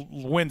mutual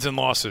wins and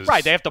losses.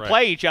 Right, they have to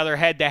play each other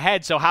head to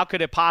head, so how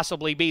could it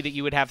possibly be that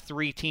you would have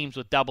 3 teams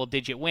with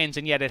double-digit wins,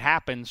 and yet it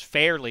happens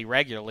fairly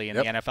regularly in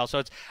the NFL?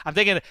 So I'm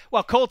thinking,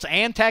 well, Colts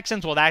and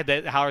Texans, well,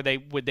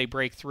 would they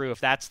break through if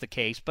that's the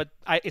case? But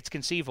it's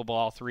conceivable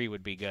all 3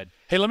 would be good.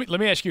 Hey, let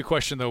me ask you a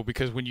question, though,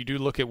 because when you do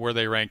look at where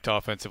they ranked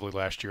offensively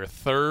last year,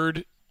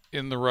 3rd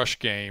in the rush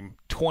game,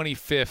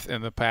 25th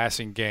in the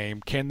passing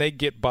game, can they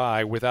get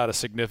by without a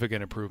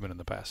significant improvement in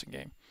the passing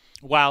game?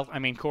 Well, I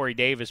mean, Corey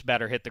Davis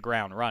better hit the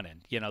ground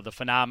running. The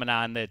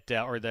phenomenon that,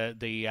 or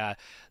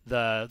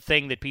the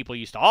thing that people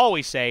used to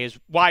always say is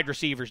wide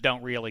receivers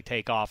don't really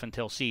take off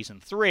until season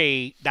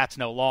 3. That's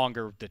no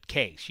longer the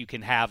case. You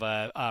can have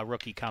a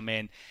rookie come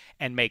in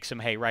and make some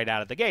hay right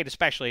out of the gate,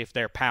 especially if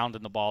they're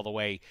pounding the ball the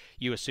way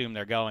you assume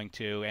they're going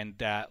to.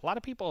 And a lot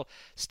of people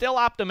still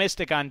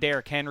optimistic on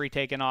Derrick Henry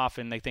taking off,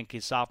 and they think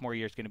his sophomore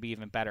year is going to be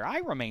even better. I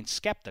remain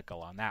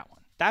skeptical on that one.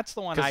 That's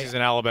the one. Because he's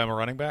an Alabama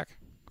running back?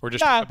 Or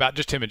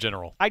just him in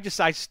general? I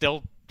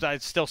still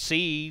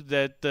see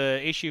that the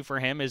issue for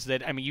him is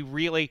that, I mean, you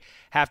really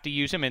have to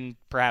use him, and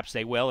perhaps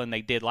they will, and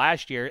they did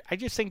last year. I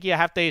just think you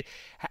have to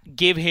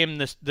give him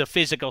the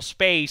physical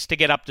space to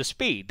get up to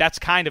speed. That's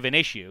kind of an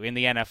issue in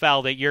the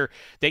NFL,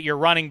 that your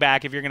running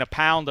back, if you're going to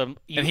pound him,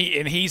 and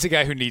he's a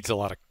guy who needs a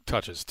lot of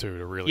touches too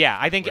to really. Yeah,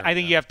 I think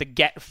you have to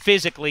get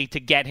physically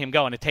to get him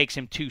going. It takes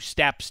him 2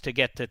 steps to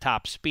get to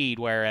top speed,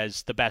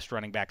 wwhereas the best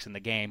running backs in the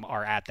game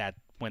are at that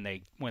when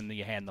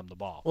you hand them the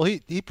ball. Well,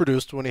 he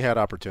produced when he had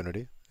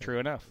opportunity. True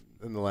enough.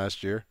 In the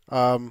last year.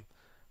 I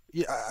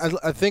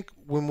think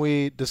when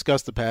we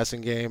discuss the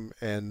passing game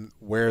and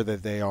where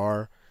that they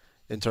are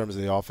in terms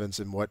of the offense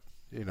and what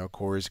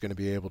Corey's going to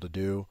be able to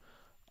do,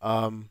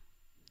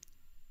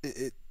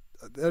 it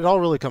all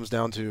really comes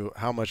down to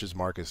how much is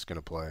Marcus going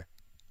to play.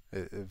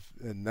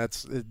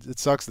 It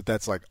sucks that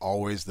that's like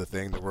always the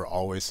thing that we're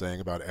always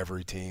saying about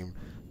every team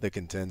that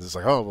contends. It's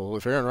like, oh well,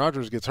 if Aaron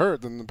Rodgers gets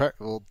hurt, then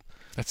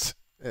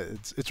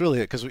it's really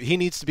it, because he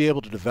needs to be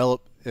able to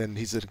develop, and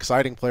he's an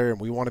exciting player, and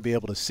we want to be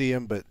able to see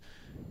him. But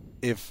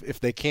if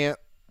they can't,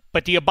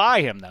 but do you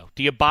buy him though?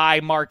 Do you buy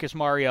Marcus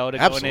Mariota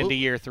going into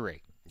year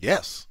 3?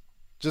 Yes,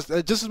 just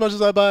as much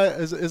as I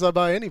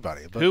buy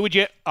anybody. But who would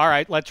you? All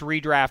right, let's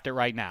redraft it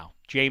right now: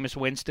 Jameis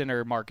Winston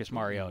or Marcus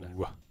Mariota?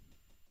 Ooh.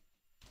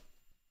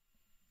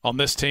 On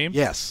this team?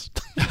 Yes.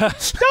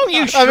 Don't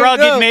you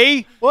shrug at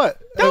me.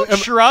 What? Don't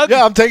shrug.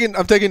 Yeah, I'm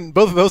taking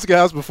both of those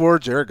guys before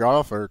Jared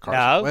Goff or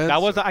Carson Wentz. No, that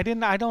was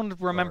I don't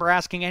remember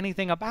asking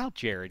anything about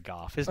Jared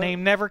Goff. His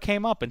name never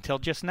came up until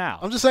just now.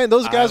 I'm just saying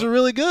those guys are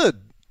really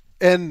good.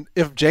 And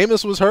if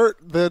Jameis was hurt,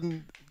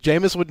 then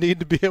Jameis would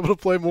need to be able to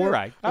play more. You're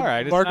right. All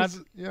right. Marcus,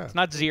 it's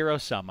not zero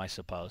sum, I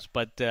suppose.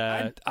 But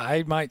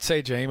I might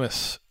say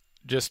Jameis,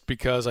 just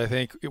because I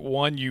think,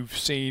 one, you've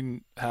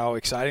seen how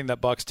exciting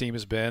that Bucs team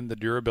has been. The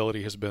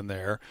durability has been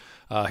there.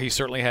 He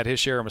certainly had his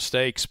share of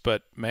mistakes,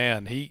 but,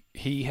 man,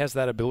 he has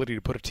that ability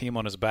to put a team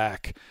on his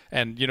back.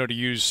 And, to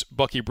use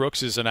Bucky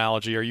Brooks's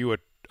analogy, are you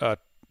a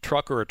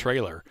truck or a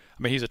trailer?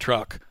 I mean, he's a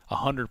truck,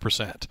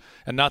 100%.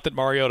 And not that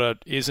Mariota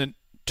isn't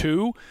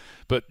too,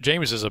 but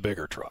Jameis is a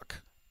bigger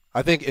truck.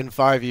 I think in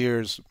 5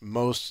 years,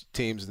 most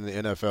teams in the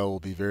NFL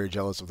will be very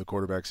jealous of the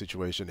quarterback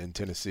situation in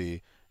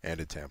Tennessee and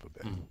in Tampa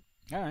Bay.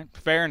 All right,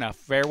 fair enough.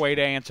 Fair way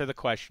to answer the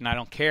question. I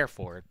don't care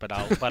for it, but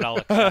I'll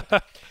accept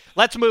it.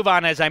 Let's move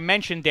on. As I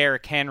mentioned,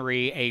 Derrick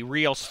Henry, a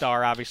real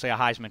star, obviously a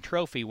Heisman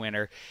Trophy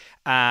winner,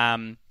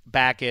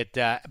 back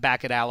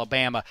at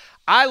Alabama.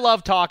 I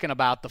love talking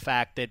about the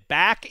fact that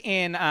back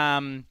in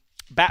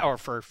or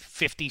for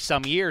 50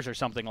 some years or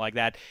something like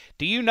that,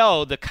 do you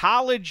know the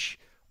college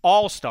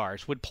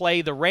All-Stars would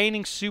play the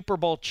reigning Super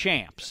Bowl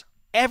champs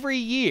every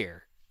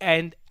year?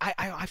 And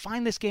I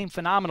find this game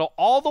phenomenal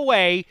all the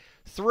way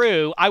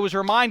through. I was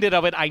reminded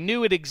of it. I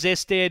knew it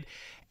existed,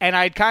 and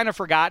I'd kind of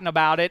forgotten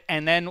about it.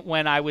 And then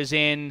when I was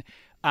in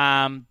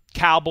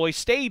Cowboy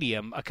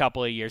Stadium a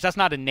couple of years, that's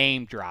not a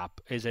name drop,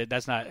 is it?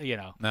 That's not,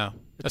 No,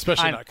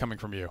 especially not coming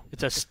from you.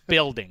 It's a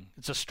building.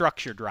 It's a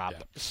structure drop. Yeah.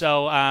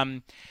 So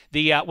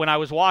when I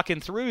was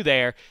walking through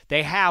there,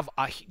 they have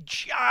a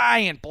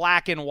giant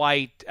black and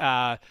white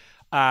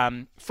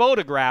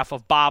photograph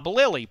of Bob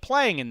Lilly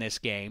playing in this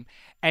game.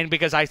 And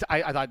because I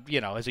thought,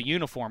 as a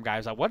uniform guy, I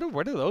was like, what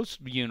are those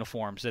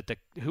uniforms?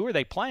 Who are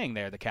they playing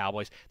there, the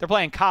Cowboys? They're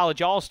playing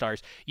college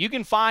all-stars. You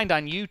can find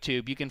on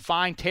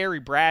YouTube, Terry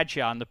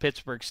Bradshaw and the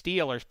Pittsburgh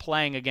Steelers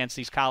playing against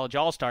these college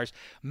all-stars.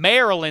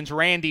 Maryland's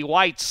Randy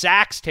White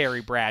sacks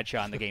Terry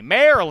Bradshaw in the game.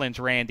 Maryland's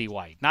Randy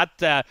White, not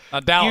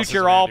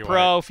future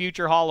All-Pro,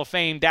 future Hall of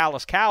Fame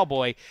Dallas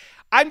Cowboy.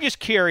 I'm just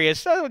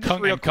curious.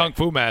 Kung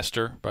Fu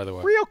Master, by the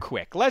way. Real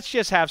quick, let's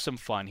just have some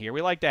fun here.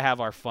 We like to have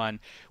our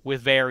fun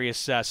with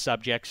various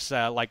subjects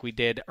like we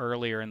did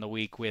earlier in the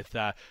week with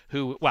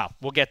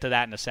we'll get to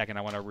that in a second.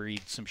 I want to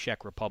read some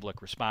Czech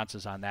Republic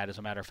responses on that, as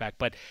a matter of fact.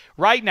 But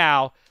right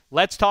now,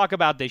 let's talk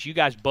about this. You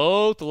guys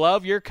both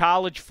love your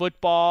college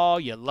football.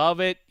 You love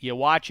it. You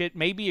watch it.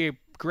 Maybe a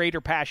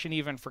greater passion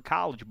even for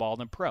college ball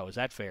than pro. Is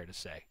that fair to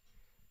say?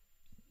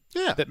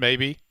 Yeah. That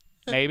maybe.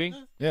 Maybe?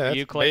 Yeah,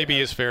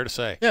 maybe is fair to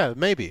say. Yeah,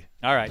 maybe.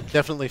 All right.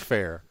 Definitely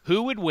fair.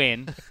 Who would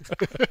win?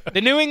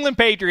 The New England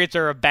Patriots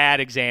are a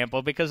bad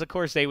example because, of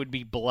course, they would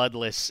be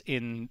bloodless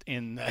in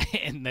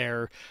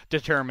their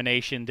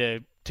determination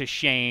to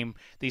shame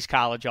these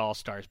college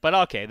all-stars. But,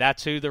 okay,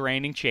 that's who the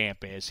reigning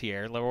champ is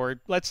here. Or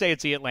let's say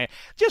it's the Atlanta.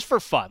 Just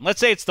for fun, let's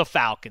say it's the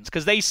Falcons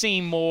because they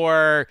seem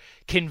more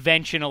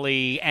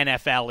conventionally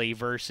NFL-y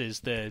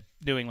versus the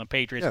New England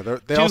Patriots,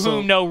 yeah,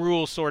 whom no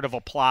rules sort of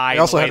apply. They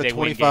also had a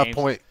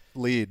 25-point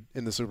lead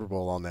in the Super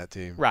Bowl on that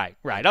team. Right.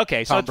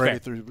 Okay, so Tom Brady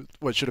threw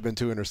what should have been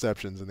 2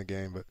 interceptions in the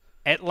game. But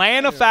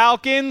Atlanta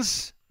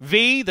Falcons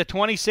v. the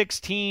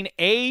 2016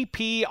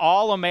 AP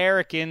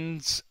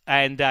All-Americans,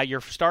 and your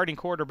starting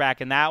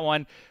quarterback in that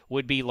one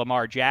would be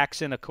Lamar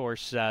Jackson, of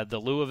course, the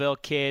Louisville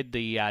kid,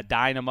 the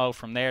dynamo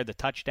from there, the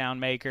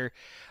touchdown maker.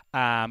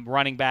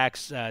 Running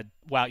backs,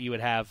 you would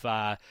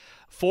have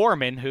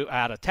Foreman, who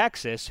out of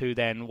Texas, who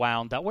then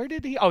wound up. Where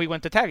did he? Oh, he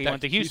went to Texas. He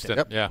went to Houston.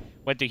 Yep. Yeah,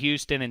 went to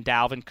Houston, and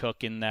Dalvin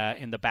Cook in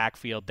the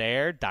backfield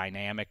there.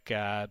 Dynamic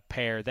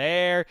pair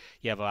there.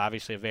 You have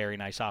obviously a very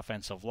nice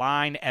offensive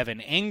line. Evan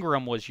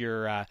Ingram was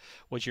your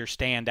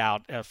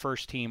standout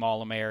first team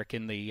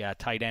All-American, the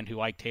tight end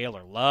who Ike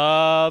Taylor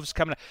loves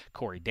coming up.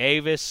 Corey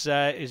Davis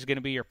is going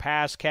to be your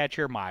pass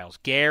catcher. Myles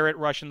Garrett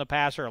rushing the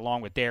passer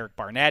along with Derek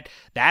Barnett.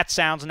 That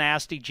sounds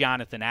nasty.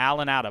 Jonathan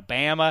Allen out of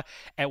Bama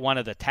at one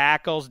of the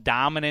tackles.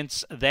 Dominance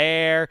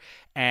there.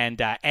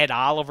 And Ed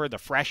Oliver, the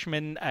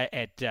freshman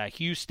at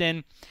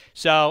Houston.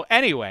 So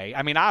anyway,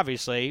 I mean,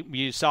 obviously,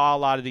 you saw a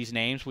lot of these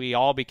names. We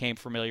all became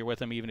familiar with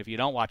them, even if you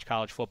don't watch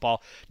college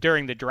football,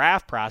 during the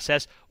draft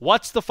process.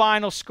 What's the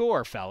final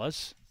score,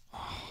 fellas?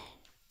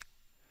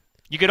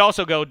 You could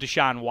also go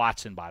Deshaun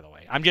Watson, by the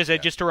way. I'm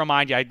just to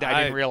remind you, I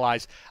didn't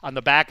realize on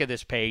the back of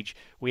this page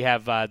we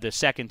have the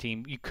second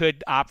team. You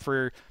could opt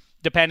for,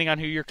 depending on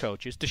who your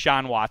coach is,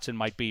 Deshaun Watson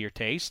might be your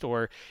taste,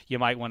 or you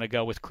might want to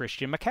go with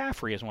Christian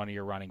McCaffrey as one of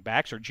your running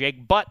backs, or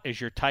Jake Butt as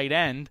your tight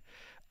end.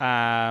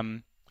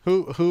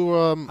 Who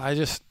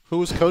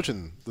was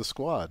coaching the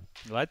squad?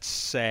 Let's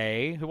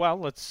say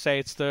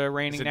it's the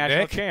reigning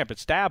national champ.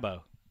 It's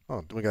Dabo.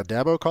 Oh, we got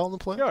Dabo calling the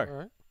play? Sure. All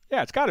right.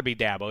 Yeah, it's got to be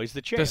Dabo. He's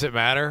the champ. Does it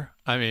matter?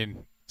 I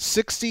mean,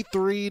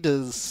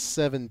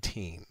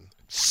 63-17.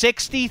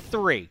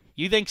 63.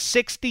 You think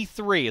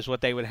 63 is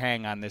what they would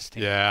hang on this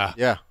team? Yeah.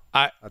 Yeah.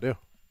 I do.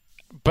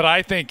 But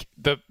I think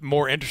the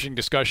more interesting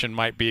discussion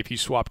might be if you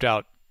swapped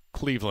out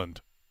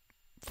Cleveland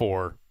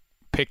for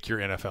pick your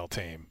NFL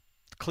team.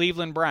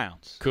 Cleveland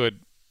Browns. Could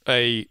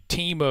a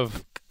team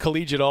of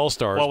collegiate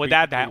all-stars. What would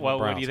that?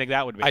 What do you think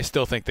that would be? I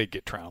still think they'd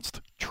get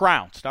trounced.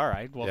 Trounced. All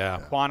right. Well,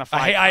 yeah.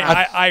 Quantify.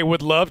 I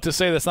would love to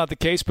say that's not the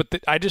case, but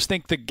I just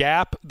think the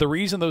gap, the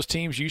reason those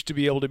teams used to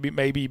be able to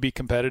be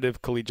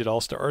competitive collegiate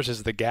all-stars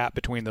is the gap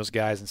between those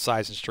guys in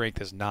size and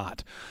strength is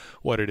not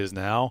what it is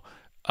now.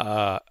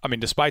 I mean,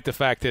 despite the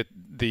fact that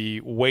the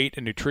weight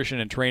and nutrition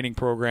and training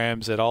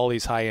programs at all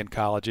these high-end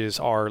colleges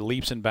are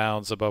leaps and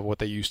bounds above what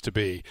they used to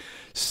be,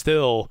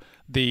 still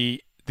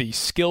the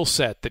skill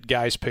set that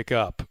guys pick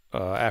up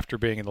after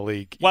being in the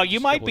league. Well, you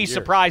might be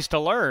surprised to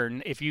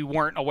learn, if you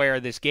weren't aware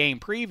of this game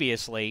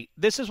previously,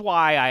 this is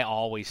why I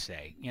always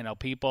say,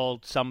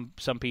 some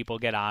people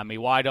get on me,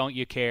 why don't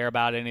you care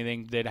about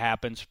anything that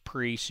happens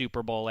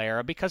pre-Super Bowl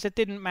era? Because it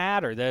didn't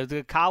matter.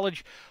 The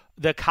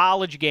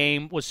college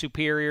game was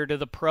superior to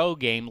the pro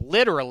game,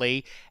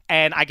 literally,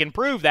 and I can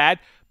prove that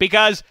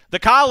because the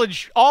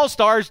college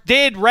all-stars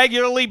did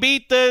regularly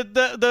beat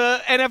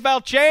the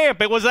NFL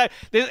champ. It was a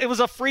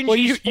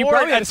fringy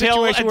sport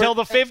until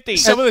the 50s.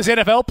 Some of those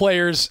NFL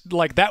players,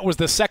 like, that was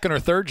the second or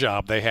third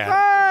job they had.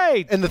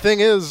 Right. And the thing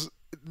is,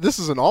 this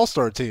is an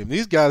all-star team.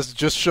 These guys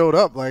just showed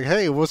up like,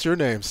 hey, what's your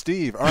name?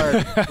 Steve. All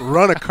right,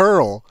 run a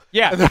curl.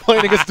 Yeah. And they're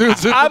playing against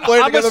dudes who've been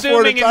playing together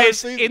for an entire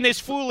season. In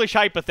this foolish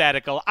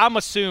hypothetical, I'm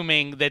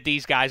assuming that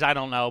these guys, I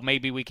don't know,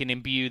 maybe we can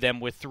imbue them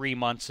with 3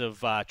 months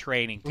of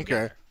training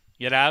together. Okay.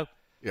 You know?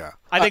 Yeah.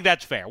 I think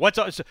that's fair. What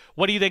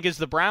do you think is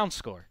the Browns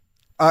score?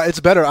 It's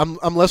better.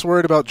 I'm less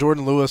worried about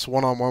Jordan Lewis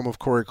one-on-one with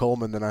Corey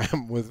Coleman than I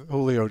am with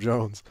Julio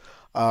Jones.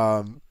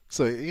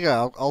 So,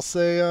 yeah, I'll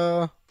say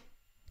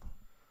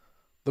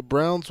the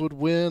Browns would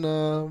win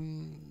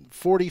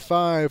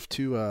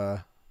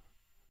 45-20.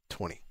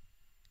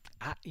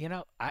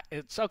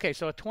 It's okay.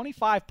 So a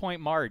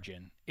 25-point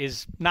margin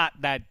is not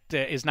that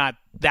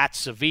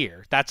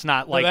severe. That's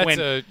not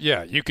like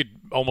you could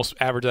almost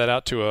average that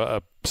out to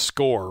a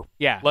score.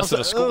 Yeah, less than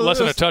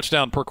a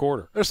touchdown per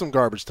quarter. There's some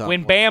garbage time.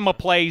 When Bama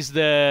plays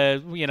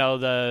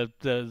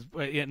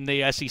in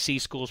the SEC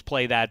schools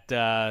play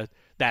that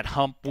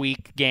hump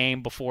week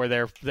game before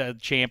the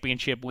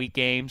championship week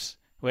games.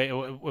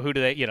 Who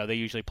do they? They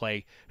usually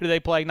play. Who do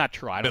they play? Not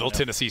Troy. Middle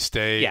Tennessee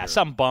State. Yeah,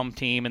 some bum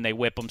team, and they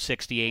whip them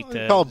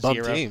 68-0. Call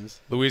bum teams.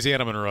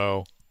 Louisiana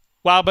Monroe.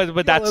 Well,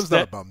 but that's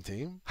not a bum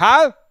team.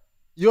 Huh?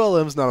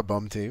 ULM's not a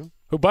bum team.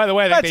 Who, by the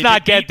way, I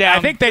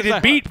think they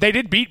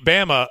did beat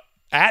Bama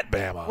at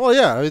Bama. Well,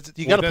 yeah,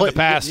 you got to play.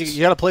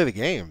 You got to play the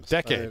games.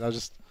 Decade.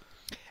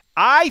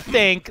 I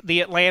think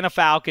the Atlanta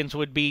Falcons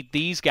would beat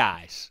these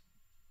guys.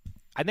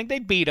 I think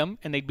they'd beat them,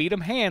 and they'd beat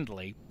them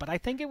handily. But I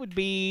think it would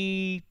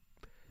be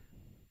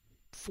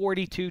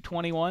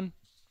 42-21.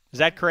 Is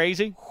that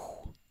crazy?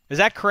 Is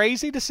that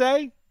crazy to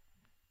say?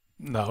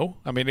 No.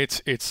 I mean,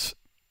 it's.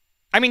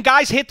 I mean,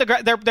 guys hit the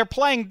ground. They're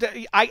playing.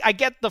 I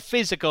get the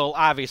physical,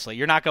 obviously.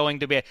 You're not going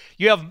to be.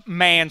 You have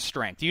man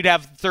strength. You'd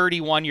have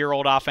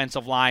 31-year-old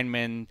offensive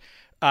linemen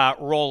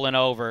rolling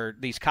over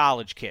these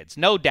college kids.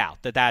 No doubt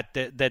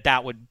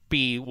that would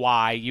be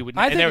why you would.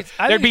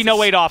 There'd be no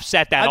way to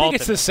offset that. I think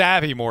it's the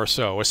savvy more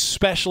so,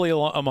 especially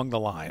along the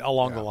line.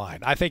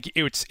 I think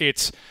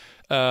it's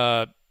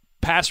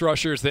pass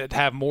rushers that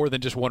have more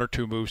than just one or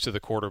two moves to the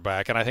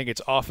quarterback, and I think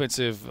it's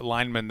offensive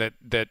linemen that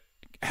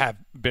have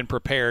been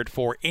prepared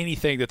for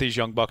anything that these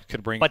young bucks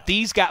could bring. But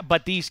these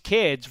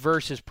kids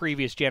versus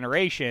previous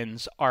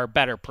generations are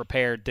better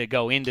prepared to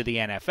go into the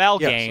NFL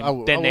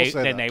game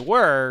than they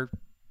were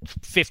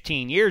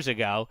 15 years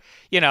ago.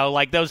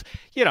 Like those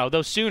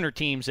Sooner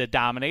teams that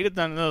dominated,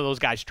 none of those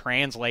guys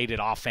translated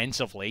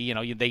offensively.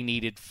 They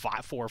needed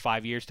 4 or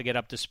 5 years to get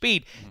up to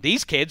speed.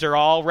 These kids are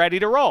all ready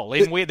to roll,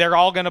 and they're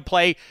all going to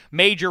play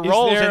major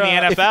roles in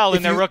the NFL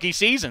in their rookie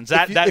seasons.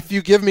 If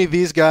you give me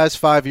these guys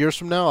 5 years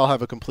from now, I'll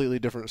have a completely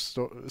different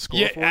score for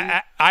you.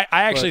 I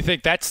actually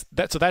think that's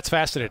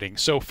fascinating.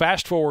 So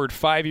fast forward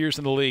 5 years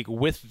in the league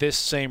with this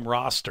same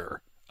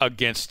roster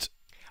against.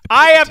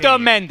 I have to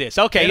amend this.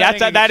 Okay,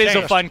 that is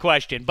a fun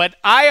question. But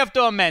I have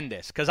to amend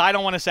this because I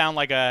don't want to sound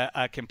like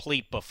a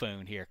complete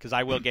buffoon here because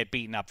I will get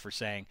beaten up for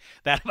saying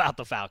that about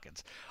the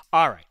Falcons.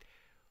 All right.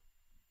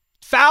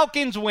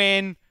 Falcons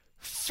win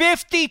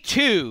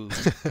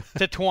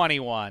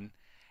 52-21,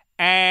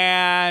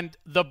 and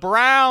the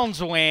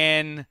Browns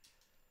win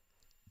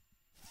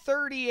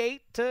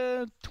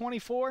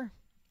 38-24.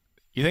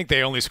 You think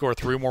they only score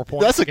 3 more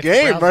points? That's a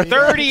game, right?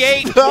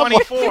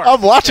 38-24.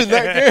 I'm watching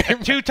that game.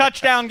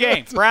 2-touchdown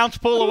game. Browns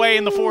pull away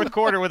in the fourth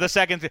quarter with a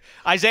second.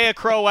 Isaiah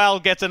Crowell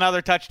gets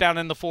another touchdown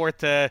in the fourth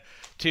to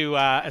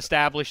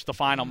establish the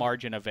final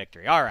margin of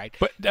victory. All right.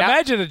 But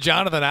imagine a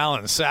Jonathan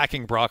Allen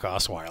sacking Brock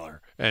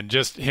Osweiler and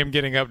just him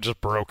getting up just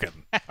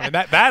broken. I mean,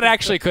 that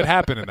actually could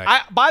happen in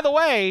that. By the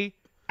way,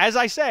 as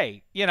I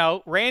say,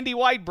 Randy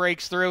White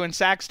breaks through and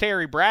sacks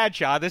Terry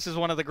Bradshaw. This is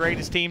one of the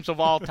greatest teams of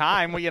all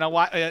time.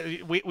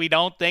 We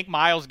don't think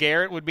Myles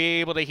Garrett would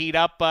be able to heat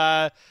up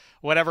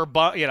whatever,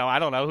 I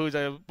don't know who's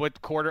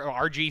what quarter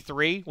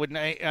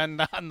RG3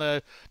 on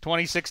the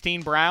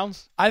 2016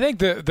 Browns. I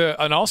think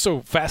an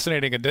also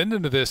fascinating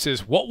addendum to this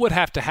is what would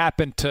have to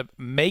happen to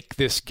make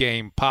this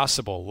game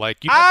possible. Like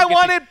I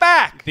want it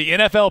back. The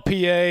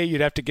NFLPA,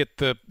 you'd have to get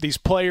these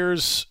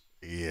players.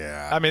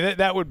 Yeah. I mean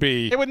that would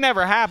be. It would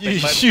never happen.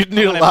 You'd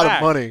need a lot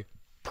of money.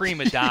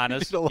 Prima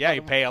donnas.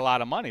 You pay a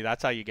lot of money.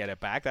 That's how you get it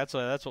back. That's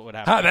what would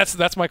happen.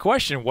 That's my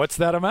question. What's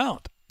that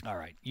amount? All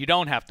right. You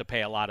don't have to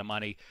pay a lot of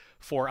money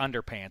for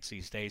underpants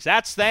these days.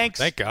 That's thanks.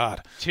 Thank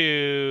God.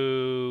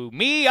 To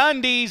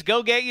MeUndies.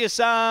 Go get you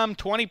some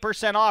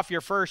 20% off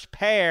your first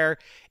pair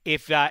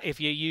if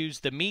you use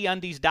the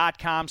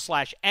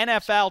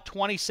MeUndies.com/NFL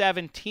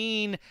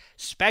 2017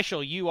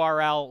 special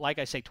URL. Like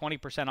I say,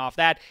 20% off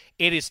that.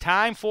 It is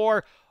time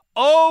for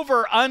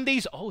Over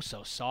Undies. Oh,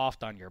 so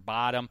soft on your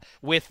bottom.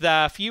 With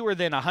fewer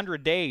than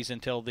 100 days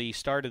until the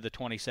start of the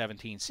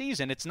 2017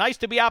 season, it's nice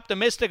to be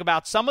optimistic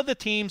about some of the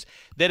teams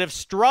that have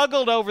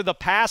struggled over the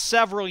past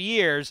several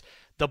years.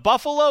 The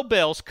Buffalo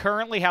Bills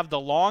currently have the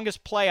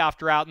longest playoff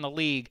drought in the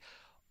league.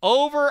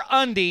 Over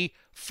Undy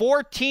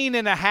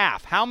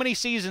 14.5. How many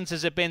seasons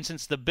has it been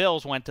since the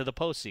Bills went to the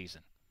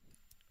postseason?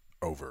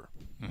 Over.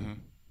 Mm-hmm.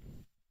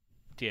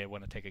 Do you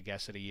want to take a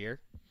guess at a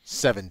year?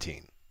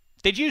 17.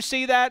 Did you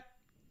see that?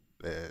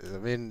 I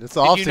mean, it's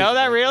all. Did you know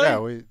that, really?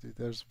 Yeah,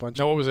 there's a bunch.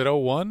 No, what was it?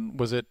 01?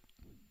 Was it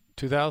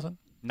 2000?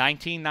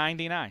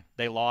 1999.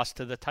 They lost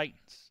to the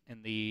Titans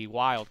in the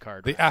wild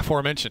card. The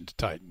aforementioned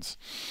Titans.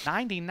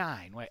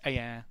 99. Wait,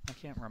 yeah, I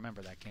can't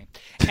remember that game.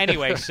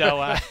 Anyway, so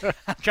I'm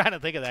trying to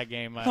think of that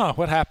game.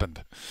 What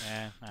happened?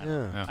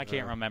 I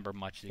can't remember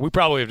much. We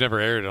probably have never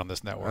aired it on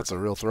this network. That's a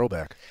real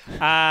throwback.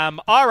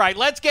 All right,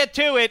 let's get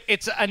to it.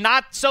 It's a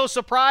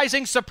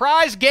not-so-surprising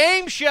surprise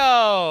game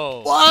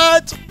show.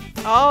 What?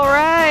 All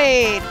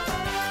right.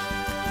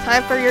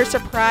 Time for your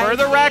surprise. For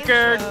the game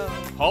record, show.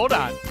 hold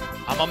on.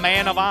 I'm a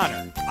man of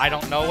honor. I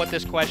don't know what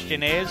this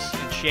question is,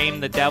 and shame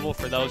the devil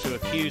for those who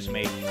accuse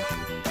me.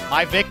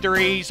 My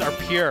victories are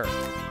pure.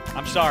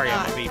 I'm sorry,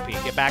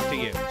 MVP. Get back to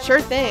you.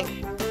 Sure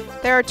thing.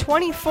 There are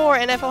 24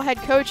 NFL head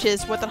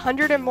coaches with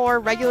 100 or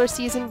more regular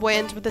season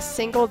wins with a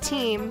single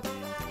team.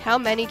 How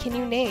many can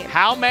you name?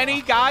 How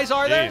many guys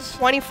are there?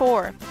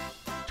 24.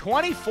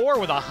 24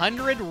 with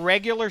 100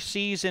 regular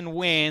season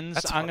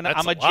wins. I'm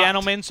a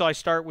gentleman, so I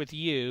start with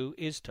you.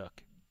 Is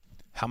Took.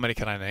 How many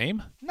can I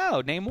name?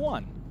 No, name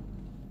one.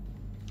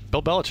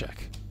 Bill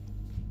Belichick.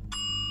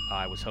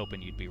 I was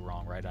hoping you'd be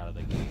wrong right out of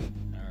the gate.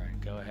 All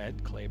right, go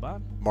ahead,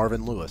 Claybon.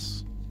 Marvin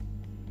Lewis.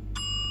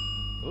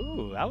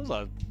 Ooh, that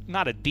was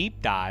not a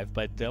deep dive,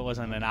 but that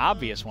wasn't an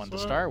obvious one to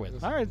start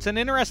with. All right, it's an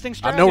interesting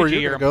strategy. I know where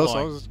you're going to go, so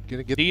I was going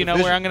to get. Do you know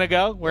where I'm going to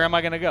go? Where am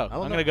I going to go? I'm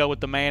going to go with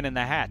the man in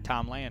the hat,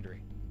 Tom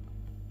Landry.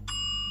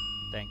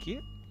 Thank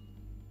you.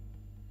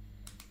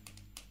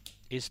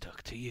 Is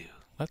Took to you.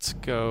 Let's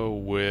go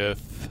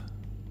with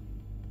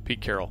Pete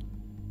Carroll.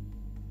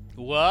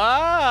 Whoa,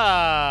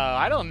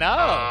 I don't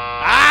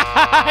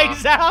know.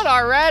 He's out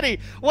already.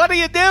 What are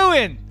you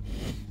doing?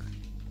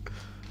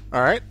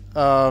 All right.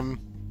 Tom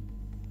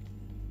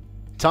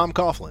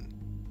Coughlin.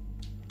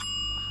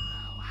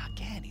 Wow,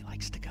 again, he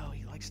likes to go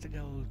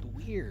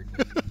weird.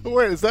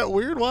 Wait, is that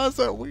weird? Why is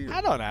that weird?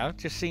 I don't know. It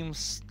just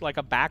seems like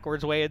a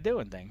backwards way of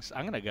doing things.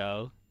 I'm going to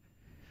go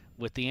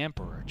with the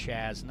Emperor,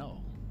 Chaz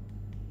Noel.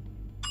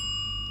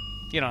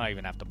 You don't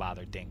even have to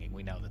bother dinging.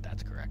 We know that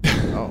that's correct.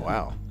 Oh,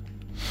 wow.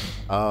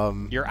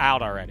 You're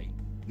out already.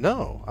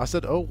 No, I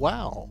said, oh,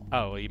 wow.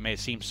 Oh, you may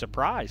seem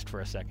surprised for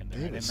a second there.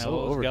 I didn't know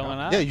what was going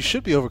on. Yeah, you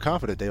should be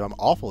overconfident, Dave. I'm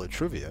awful at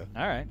trivia.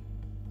 All right.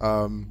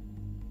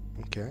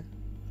 Okay.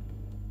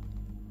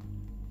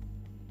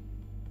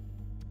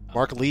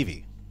 Mark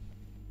Levy.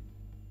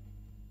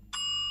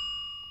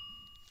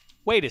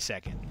 Wait a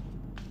second.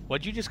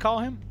 What'd you just call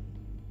him?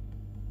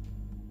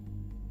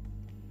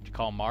 Did you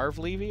call Marv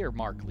Levy or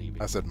Mark Levy?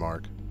 I said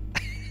Mark.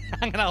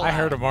 I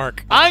heard a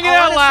Mark. I'm going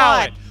to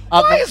allow it.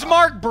 Why is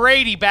Mark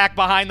Brady back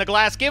behind the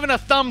glass giving a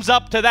thumbs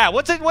up to that?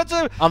 What's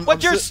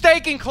your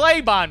stake in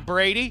Claybon,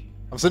 Brady?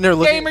 I'm sitting there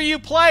looking. What game are you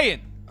playing?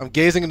 I'm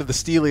gazing into the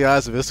steely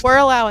eyes of Iska. We're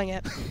allowing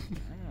it. A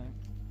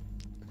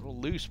little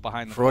loose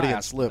behind the Freudian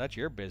glass. slip. That's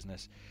your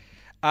business.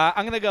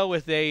 I'm going to go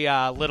with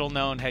a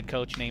little-known head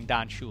coach named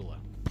Don Shula.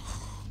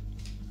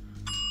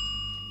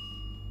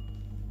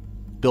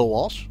 Bill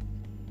Walsh.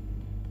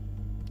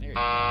 There you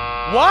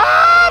go.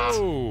 What?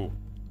 Ooh.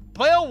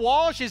 Bill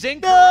Walsh is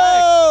incorrect.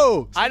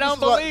 No! I don't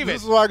believe it.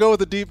 This is why I go with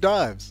the deep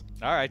dives.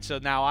 All right, so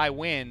now I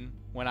win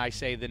when I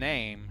say the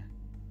name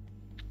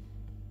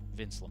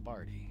Vince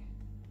Lombardi.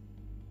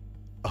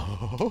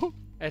 Oh?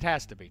 It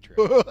has to be true.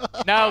 No way.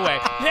 No way!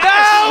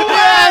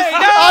 Yes!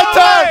 No I'm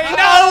tied. way!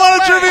 No I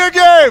want a trivia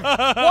game.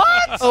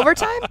 What?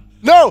 Overtime?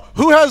 No.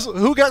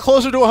 Who got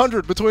closer to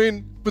 100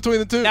 between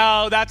the two?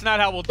 No, that's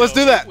not how we'll do it. Let's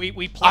do that.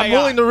 We play I'm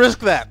willing to risk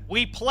that.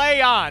 We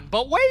play on.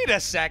 But wait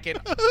a second.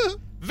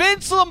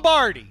 Vince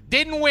Lombardi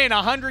didn't win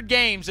 100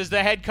 games as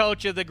the head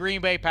coach of the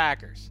Green Bay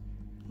Packers.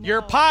 No.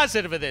 You're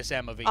positive of this,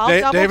 Emma V.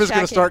 Dave is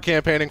going to start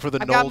campaigning for the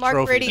Noel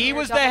Trophy. He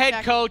was the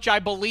head coach, I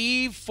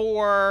believe,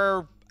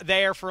 for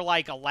there for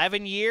like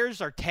 11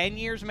 years or 10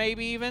 years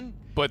maybe even.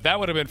 But that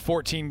would have been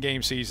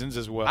 14-game seasons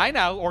as well. I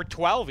know, or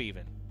 12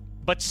 even.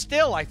 But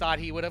still, I thought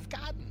he would have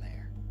gotten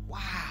there.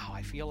 Wow,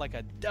 I feel like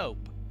a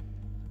dope.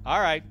 All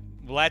right,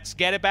 let's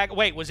get it back.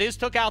 Wait, was Iz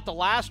took out the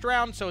last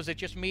round, so is it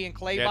just me and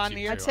Claybon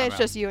here? I'd say it's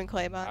just you and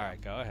Claybon. All right,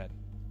 go ahead.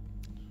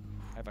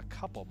 I have a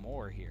couple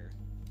more here.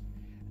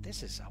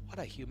 This is what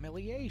a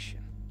humiliation.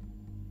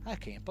 I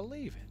can't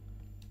believe it.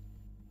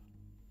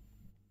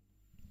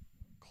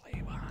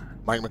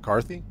 Claybon. Mike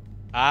McCarthy?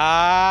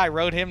 I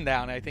wrote him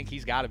down. I think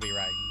he's got to be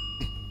right.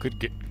 Good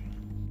get.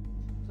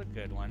 That was a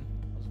good one.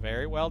 That was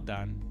very well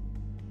done.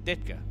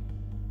 Ditka.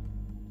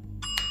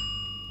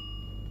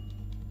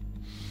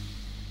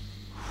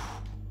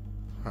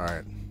 All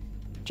right.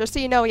 Just so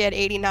you know, he had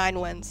 89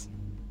 wins.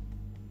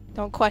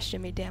 Don't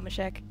question me,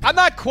 Damashek. I'm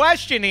not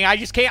questioning. I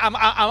just can't.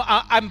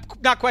 I'm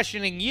not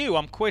questioning you.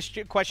 I'm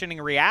questioning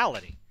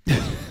reality.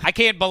 I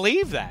can't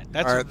believe that.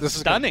 That's all right, this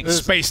stunning. Is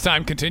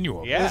space-time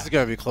continuum. Yeah. This is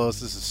going to be close.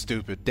 This is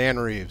stupid. Dan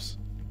Reeves.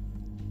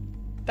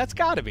 That's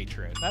got to be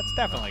true. That's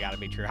definitely got to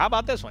be true. How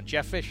about this one?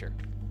 Jeff Fisher.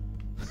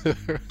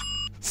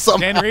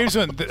 Dan Reeves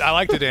one. I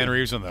like the Dan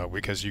Reeves one, though,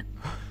 because you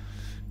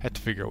had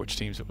to figure out which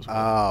teams it was with.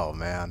 Oh,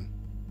 man.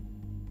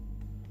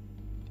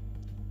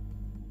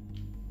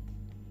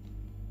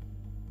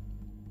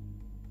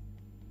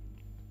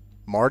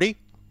 Marty?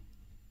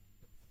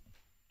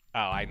 Oh,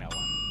 I know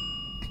one.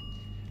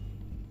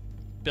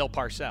 Bill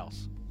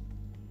Parcells.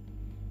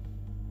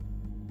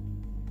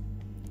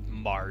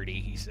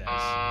 Marty, he says.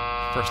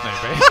 First name,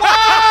 babe.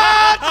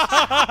 What?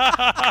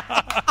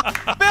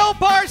 Bill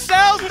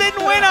Parcells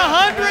didn't win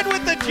 100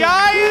 with the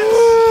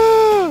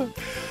Giants?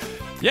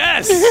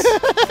 Yes!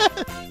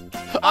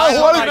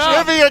 I won a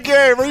trivia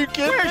game. Are you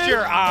kidding Where's me?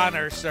 your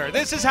honor, sir?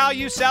 This is how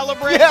you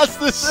celebrate? Yes,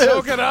 this is.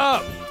 Soak it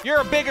up. You're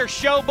a bigger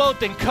showboat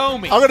than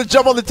Comey. I'm going to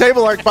jump on the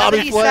table like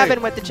Bobby Flay.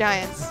 77 with the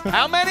Giants.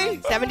 How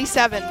many?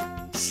 77.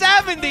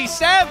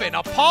 77.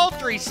 A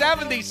paltry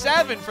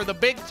 77 for the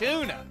big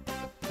tuna.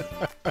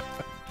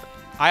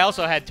 I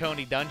also had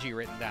Tony Dungy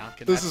written down.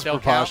 Can This that is still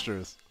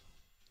preposterous.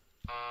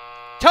 count?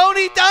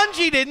 Tony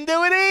Dungy didn't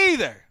do it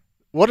either.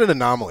 What an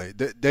anomaly.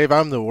 Dave,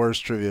 I'm the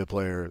worst trivia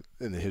player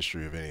in the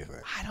history of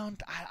anything.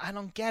 I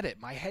don't get it.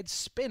 My head's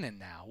spinning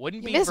now.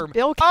 Wouldn't You be missed for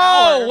Bill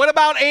Cowher. Oh, what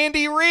about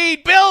Andy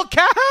Reid? Bill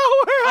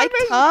Cowher. Mike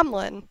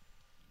Tomlin.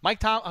 Mike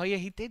Tom. Oh yeah,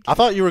 he did. I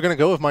thought you were going to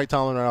go with Mike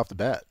Tomlin right off the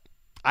bat.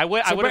 I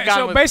would So, have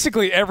gone with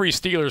basically every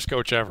Steelers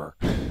coach ever.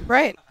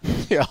 Right.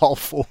 Yeah, all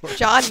four.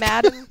 John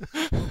Madden.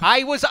 Madden.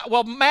 I was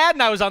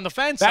on the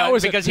fence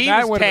because he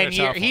was 10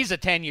 year. He's a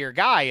 10-year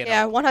guy.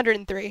 Yeah,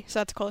 103. So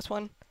that's a close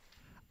one.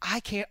 I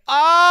can't.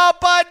 Oh,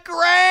 Bud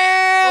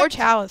Grant.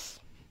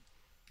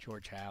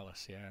 George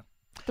Hallis, yeah.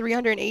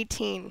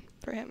 318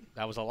 for him.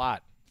 That was a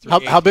lot.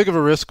 How big of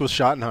a risk was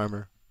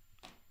Schottenheimer?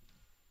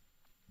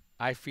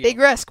 I feel Big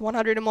risk,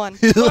 101.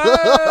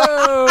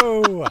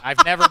 Whoa!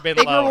 I've never been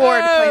Big lower.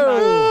 reward,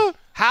 Claybon.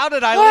 How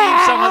did I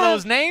leave some of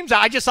those names?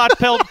 I just thought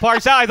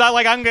Parcells. I thought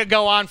I'm going to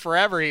go on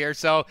forever here,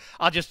 so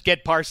I'll just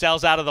get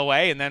Parcells out of the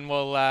way, and then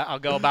I'll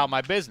go about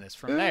my business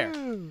from there.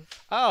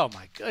 Oh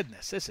my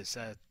goodness, this is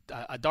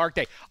a dark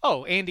day.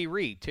 Oh, Andy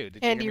Reid too.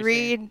 Did Andy you hear me say?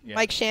 Reid, Yeah.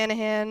 Mike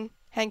Shanahan,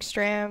 Hank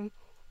Stram.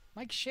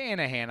 Mike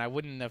Shanahan. I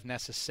wouldn't have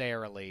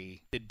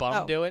necessarily. Did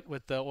Bum do it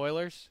with the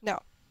Oilers? No.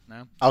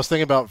 I was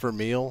thinking about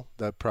Vermeil.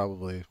 That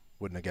probably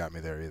wouldn't have got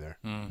me there either.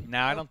 No,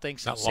 I don't think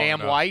so. Not long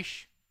Sam enough.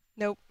 Weish.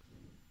 Nope.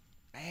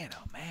 Man,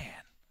 oh man,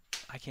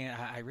 I can't.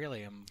 I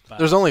really am.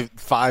 There's only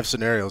 5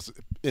 scenarios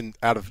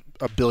out of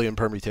a billion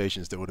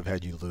permutations that would have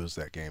had you lose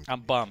that game.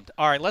 I'm bummed.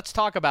 All right, let's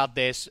talk about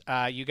this.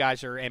 You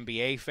guys are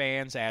NBA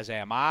fans, as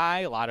am I.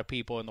 A lot of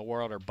people in the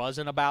world are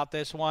buzzing about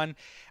this one.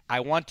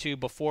 I want to,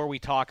 before we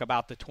talk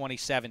about the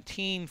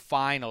 2017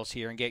 finals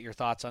here and get your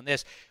thoughts on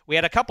this, we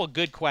had a couple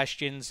good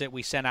questions that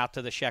we sent out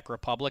to the Czech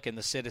Republic, and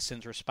the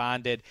citizens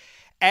responded.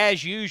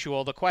 As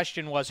usual, the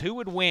question was who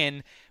would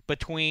win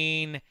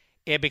between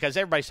because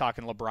everybody's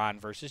talking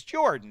LeBron versus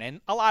Jordan, and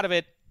a lot of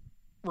it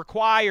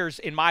requires,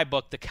 in my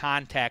book, the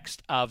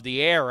context of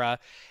the era.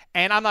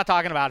 And I'm not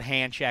talking about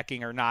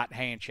hand-checking or not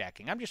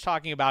hand-checking. I'm just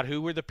talking about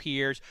who were the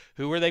peers,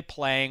 who were they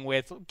playing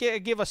with,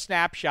 give a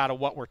snapshot of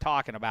what we're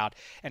talking about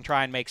and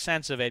try and make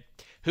sense of it.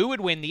 Who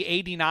would win, the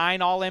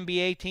 89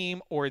 All-NBA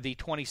team or the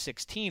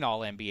 2016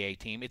 All-NBA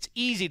team? It's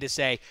easy to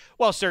say,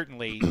 well,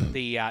 certainly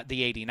the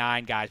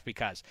 89 guys,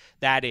 because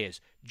that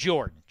is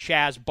Jordan,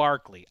 Chaz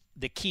Barkley,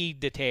 the key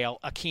detail,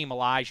 Akeem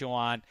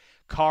Olajuwon,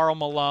 Karl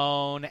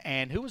Malone,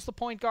 and who was the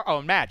point guard?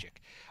 Oh,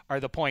 Magic are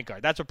the point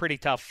guard. That's a pretty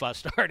tough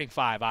starting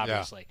 5,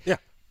 obviously. Yeah.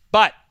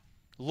 But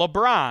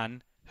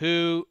LeBron,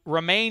 who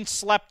remains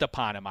slept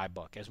upon in my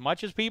book. As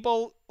much as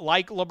people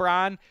like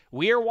LeBron,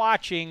 we are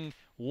watching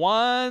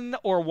 1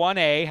 or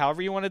 1A,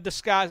 however you want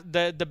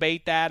to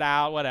debate that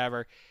out,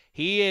 whatever.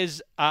 He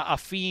is a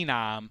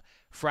phenom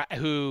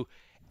who,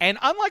 and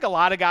unlike a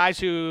lot of guys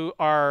who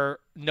are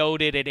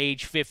noted at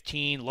age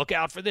 15, look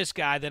out for this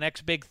guy, the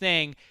next big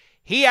thing,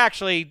 he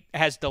actually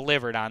has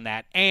delivered on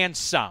that and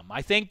some.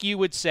 I think you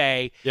would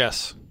say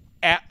yes,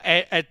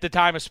 at the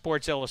time of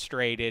Sports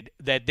Illustrated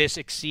that this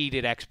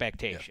exceeded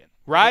expectation.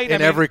 Right?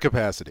 In every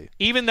capacity.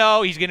 Even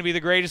though he's going to be the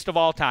greatest of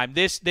all time,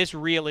 this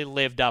really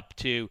lived up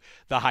to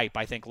the hype,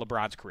 I think,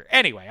 LeBron's career.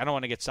 Anyway, I don't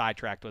want to get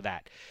sidetracked with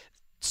that.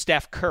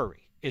 Steph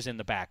Curry is in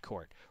the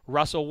backcourt.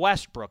 Russell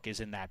Westbrook is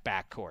in that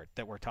backcourt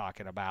that we're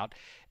talking about.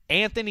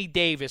 Anthony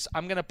Davis,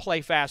 I'm going to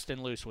play fast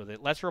and loose with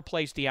it. Let's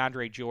replace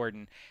DeAndre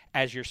Jordan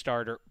as your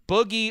starter.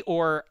 Boogie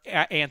or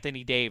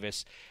Anthony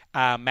Davis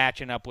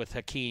matching up with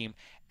Hakeem.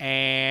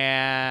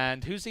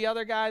 And who's the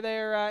other guy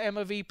there,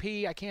 Emma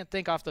VP? I can't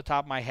think off the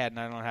top of my head, and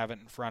I don't have it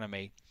in front of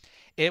me.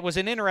 It was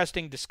an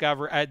interesting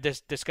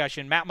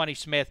discussion. Matt Money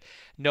Smith,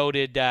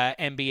 noted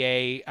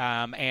NBA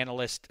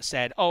analyst,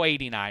 said,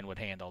 89 would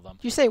handle them.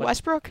 Did you say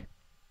Westbrook?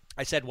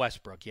 I said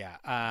Westbrook, yeah.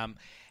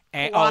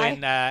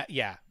 Why?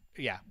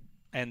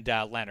 And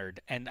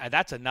Leonard. And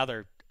that's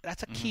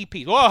a key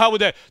piece. Oh, how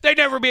would they'd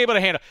never be able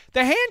to handle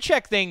the hand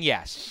check thing?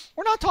 Yes.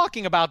 We're not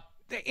talking about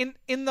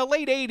in the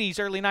late 80s,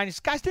 early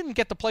 90s, guys didn't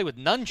get to play with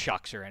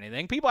nunchucks or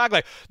anything. People act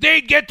like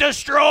they'd get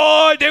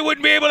destroyed. They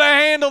wouldn't be able to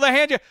handle the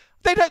hand check.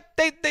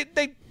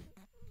 They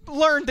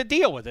learned to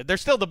deal with it. They're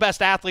still the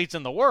best athletes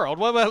in the world.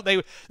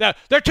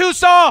 They're too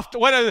soft.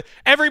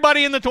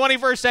 Everybody in the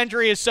 21st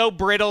century is so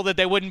brittle that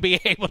they wouldn't be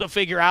able to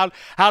figure out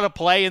how to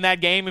play in that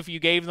game if you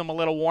gave them a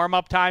little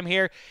warm-up time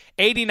here.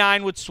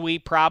 89 would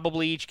sweep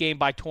probably each game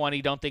by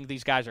 20. Don't think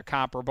these guys are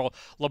comparable.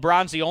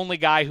 LeBron's the only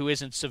guy who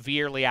isn't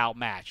severely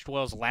outmatched.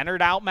 Well, is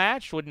Leonard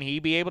outmatched? Wouldn't he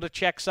be able to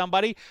check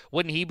somebody?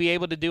 Wouldn't he be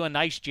able to do a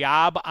nice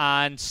job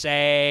on,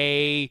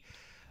 say,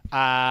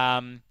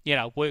 couldn't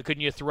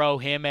you throw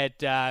him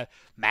at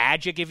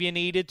Magic if you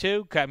needed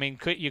to? I mean,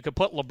 you could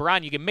put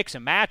LeBron, you can mix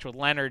and match with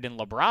Leonard and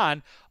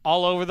LeBron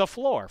all over the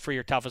floor for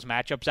your toughest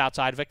matchups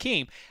outside of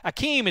Hakeem.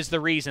 Hakeem is the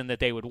reason that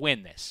they would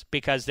win this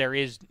because there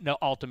is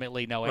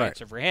ultimately no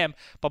answer for him.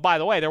 But by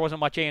the way, there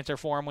wasn't much answer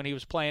for him when he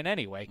was playing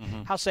anyway.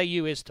 Mm-hmm. How say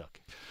you is Took?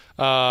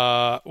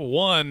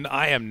 One,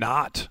 I am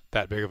not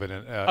that big of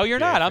an oh, you're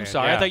not? I'm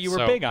sorry. Yeah, I thought you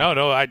were big on it.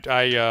 No,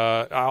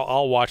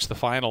 I'll watch the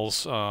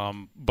finals,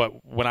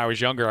 but when I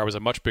was younger, I was a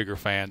much bigger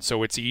fan,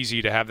 so it's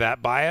easy to have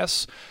that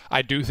bias.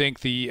 I do think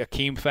the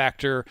Hakeem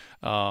factor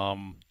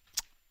and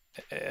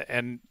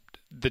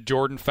the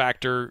Jordan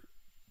factor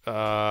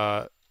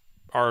are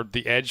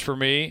the edge for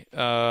me,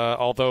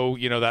 although,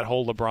 that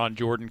whole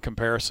LeBron-Jordan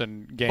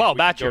comparison game. Well,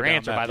 that's your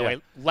answer, by the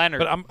way.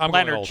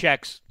 Leonard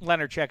checks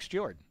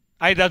Jordan.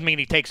 It doesn't mean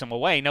he takes him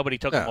away. Nobody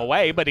took him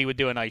away, but he would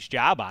do a nice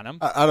job on him.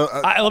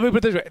 Let me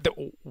put it this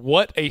way.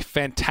 What a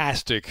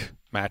fantastic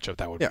matchup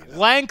that would be.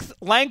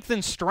 Length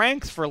and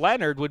strength for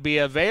Leonard would be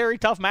a very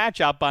tough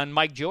matchup on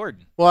Mike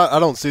Jordan. Well, I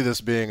don't see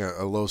this being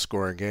a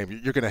low-scoring game.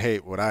 You're going to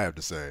hate what I have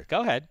to say. Go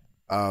ahead.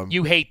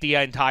 You hate the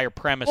entire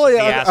premise of the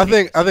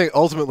athlete. I think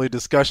ultimately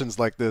discussions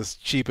like this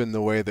cheapen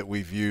the way that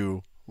we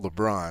view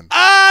LeBron.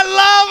 I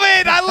love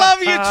it. I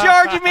love you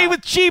charging me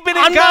with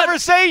cheapening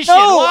conversation.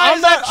 Why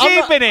is that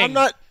cheapening?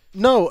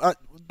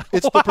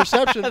 It's the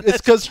perception.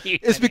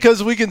 It's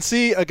because we can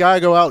see a guy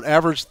go out and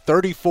average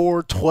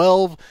 34,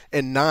 12,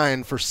 and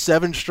 9 for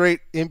 7 straight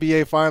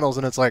NBA finals,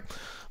 and it's like,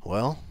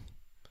 well,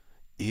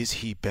 is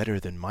he better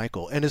than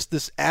Michael? And it's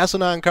this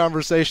asinine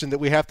conversation that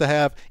we have to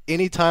have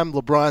anytime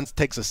LeBron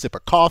takes a sip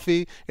of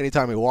coffee,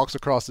 anytime he walks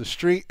across the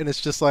street, and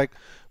it's just like,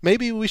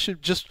 maybe we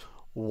should just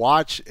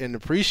watch and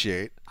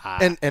appreciate.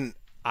 And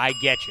I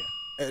get you.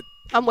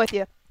 I'm with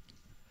you.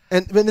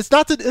 And it's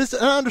not that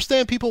I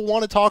understand people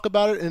want to talk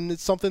about it, and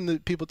it's something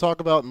that people talk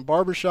about in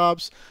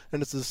barbershops,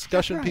 and it's a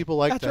discussion people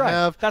like to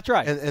have. That's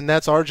right. And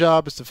that's our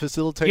job is to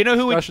facilitate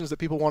discussions that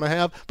people want to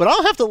have. But I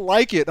don't have to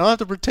like it. I don't have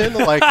to pretend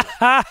to like it.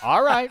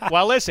 All right.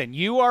 Well, listen,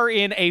 you are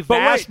in a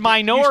vast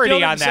minority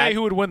you still on that. Say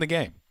who would win the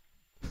game?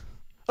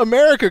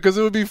 America, because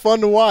it would be fun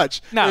to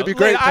watch. No, it'd be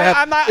great to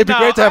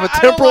have a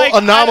temporal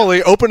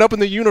anomaly open up in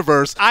the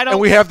universe,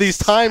 and we have these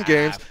time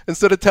games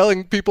instead of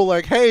telling people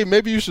like, hey,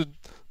 maybe you should.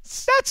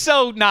 That's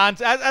so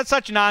that's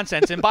such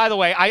nonsense. And by the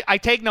way, I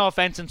take no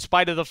offense in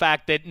spite of the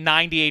fact that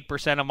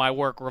 98% of my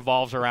work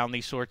revolves around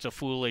these sorts of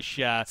foolish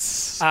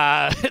debates.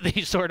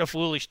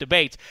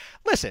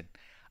 Listen,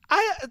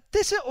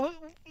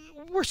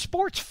 we're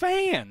sports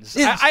fans.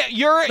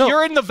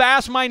 You're in the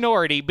vast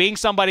minority, being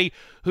somebody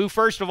who,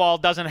 first of all,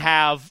 doesn't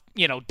have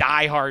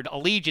diehard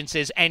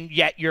allegiances, and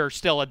yet you're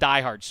still a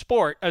diehard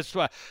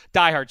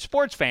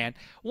sports fan.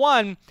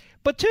 One.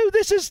 But two,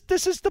 this is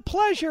the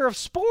pleasure of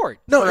sport.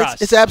 No, for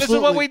us. It's absolutely. This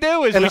is what we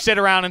do: is we sit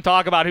around and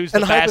talk about who's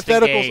the best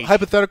engaged.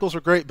 Hypotheticals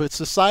are great, but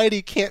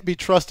society can't be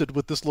trusted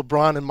with this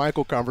LeBron and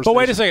Michael conversation but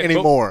wait a second,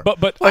 anymore.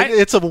 But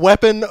it's a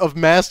weapon of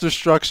mass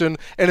destruction,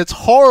 and it's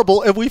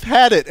horrible. And we've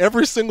had it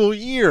every single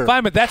year.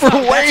 Fine, but that's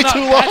way too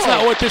long. That's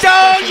not what this.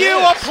 Don't you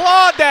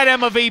applaud that,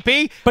 Emma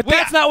VP? But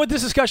that's not what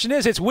this discussion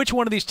is. It's which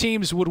one of these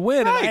teams would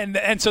win, right.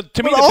 and so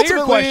to me, the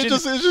bigger question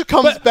it just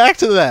comes back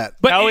to that.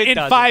 But in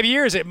 5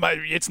 years,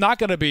 it's not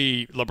going to be.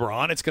 be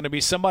LeBron. It's going to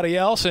be somebody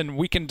else, and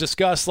we can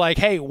discuss, like,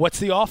 hey, what's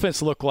the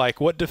offense look like?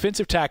 What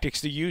defensive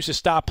tactics do you use to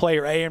stop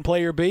player A and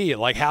player B?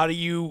 Like, how do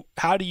you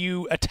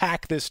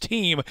attack this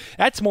team?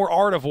 That's more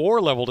art of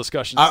war level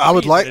discussion. I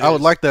would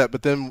like that,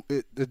 but then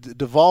it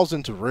devolves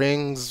into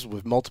rings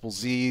with multiple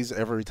Z's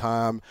every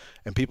time,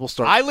 and people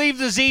start. I leave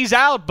the Z's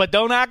out, but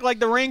don't act like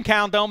the ring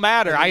count don't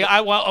matter.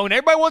 When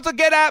everybody wants to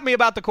get at me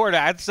about the quarter,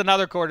 that's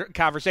another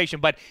conversation.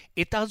 But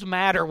it does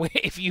matter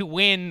if you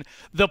win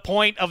the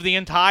point of the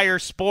entire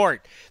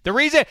sport. The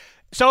reason,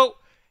 so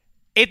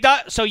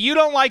you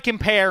don't like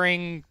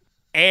comparing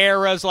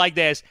eras like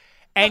this,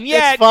 and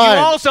yet you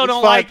also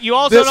don't like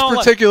this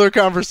particular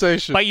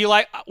conversation. But you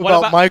like what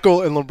about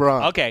Michael and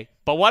LeBron? Okay,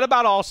 but what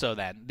about also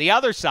then the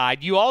other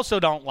side? You also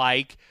don't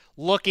like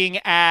looking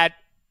at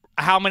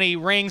how many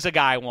rings a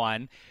guy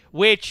won.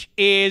 Which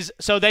is,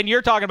 so then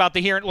you're talking about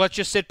let's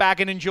just sit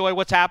back and enjoy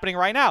what's happening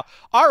right now.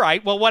 All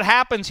right, well, what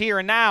happens here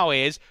and now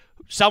is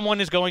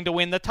someone is going to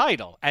win the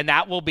title, and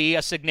that will be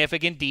a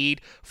significant deed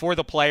for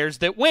the players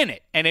that win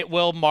it, and it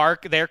will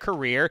mark their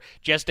career,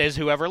 just as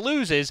whoever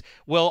loses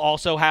will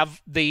also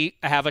have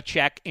a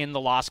check in the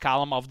loss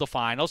column of the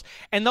finals,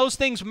 and those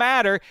things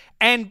matter.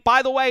 And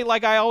by the way,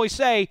 like I always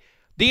say,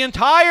 the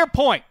entire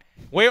point,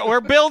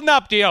 we're building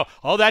up to,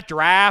 that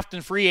draft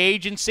and free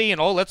agency,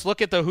 and let's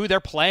look at who they're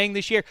playing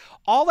this year.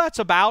 All that's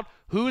about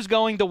who's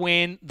going to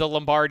win the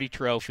Lombardi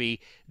Trophy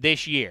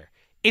this year.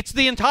 It's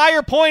the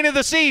entire point of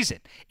the season.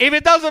 If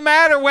it doesn't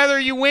matter whether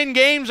you win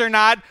games or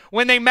not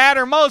when they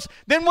matter most,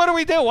 then what do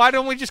we do? Why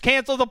don't we just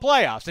cancel the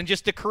playoffs and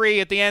just decree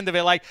at the end of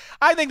it, like,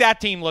 I think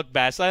that team looked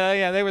best.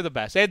 Yeah, they were the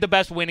best. They had the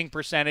best winning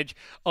percentage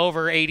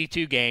over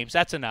 82 games.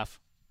 That's enough.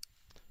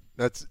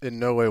 That's in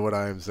no way what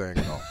I am saying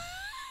at all.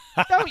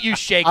 Don't you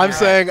shake I'm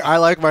saying I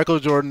like Michael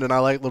Jordan and I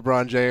like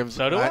LeBron James.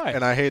 So do I.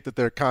 And I hate that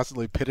they're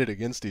constantly pitted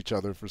against each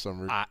other for some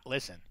reason.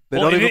 Listen. They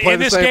don't even play in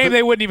this game,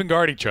 they wouldn't even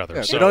guard each other.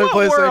 Yeah, so. They don't even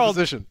play the same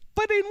position.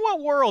 But in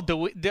what world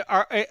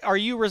are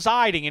you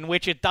residing in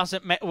which it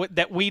doesn't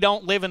that we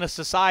don't live in a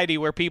society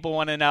where people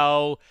want to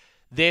know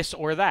this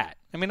or that?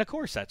 I mean, of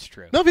course that's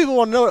true. No, people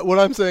want to know it. What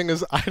I'm saying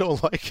is I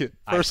don't like it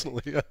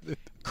personally.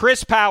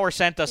 Chris Power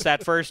sent us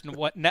that first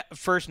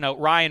note.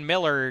 Ryan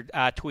Miller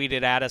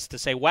tweeted at us to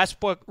say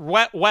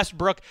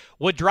Westbrook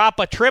would drop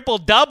a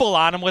triple-double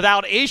on him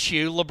without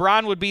issue.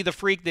 LeBron would be the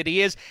freak that he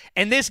is,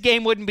 and this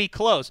game wouldn't be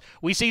close.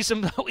 We see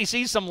some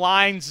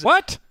lines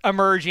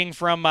emerging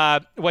from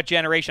what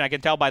generation. I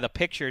can tell by the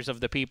pictures of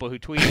the people who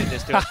tweeted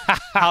this to us,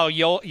 how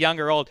young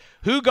or old.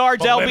 Who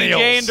guards LBJ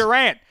and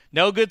Durant?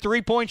 No good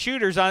three-point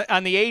shooters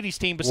on the 80s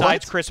team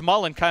besides Chris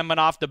Mullin coming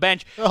off the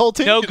bench. The whole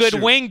team no can good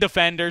shoot. Wing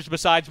defenders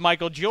besides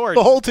Michael Jordan.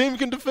 The whole team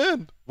can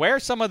defend. Where are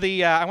some of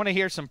the I want to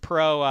hear some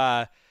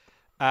pro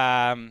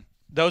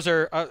those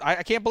are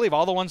I can't believe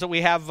all the ones that we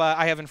have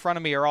I have in front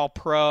of me are all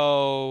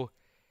pro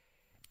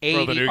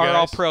 80 are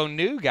all pro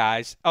new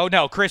guys. Oh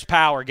no, Chris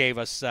Power gave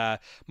us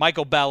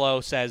Michael Bello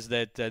says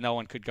that no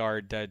one could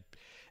guard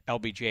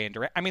LBJ and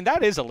Durant. I mean,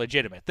 that is a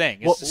legitimate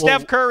thing.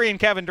 Steph Curry and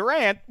Kevin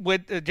Durant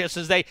would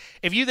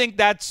if you think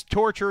that's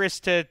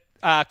torturous to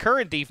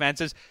current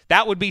defenses,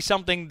 that would be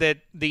something that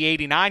the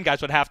 89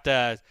 guys would have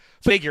to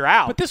figure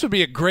out. But this would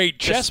be a great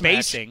chess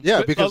spacing. match.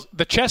 Yeah, because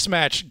the chess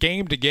match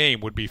game to game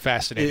would be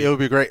fascinating. It would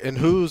be great. And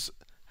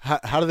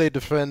how do they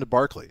defend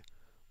Barkley?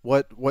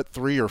 What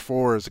 3 or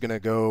 4 is going to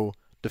go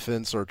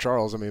defend Sir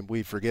Charles? I mean,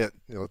 we forget.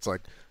 It's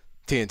like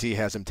TNT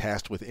has him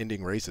tasked with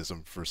ending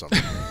racism for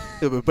something.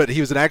 But he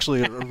was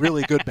actually a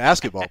really good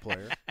basketball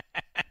player.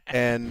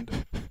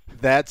 And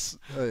that's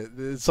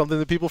something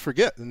that people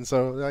forget. And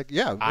so,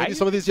 maybe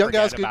some of these young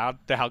guys could about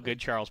how good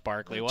Charles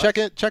Barkley was.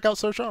 Check out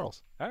Sir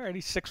Charles. All right,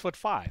 he's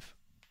 6'5".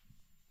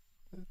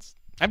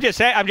 I'm just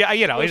saying.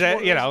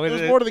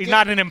 He's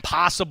not an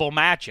impossible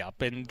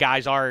matchup, and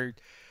guys are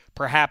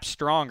perhaps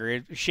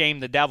stronger. Shame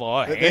the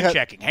devil. Hand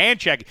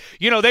checking.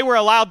 They were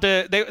allowed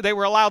to. They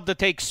were allowed to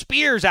take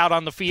spears out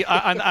on the field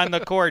on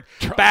the court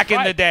back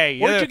in the day.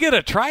 Where'd you get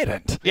a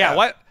trident? Yeah.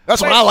 What? That's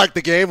when I liked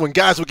the game, when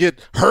guys would get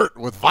hurt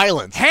with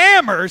violence.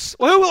 Hammers?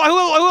 Who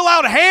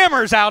allowed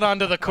hammers out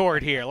onto the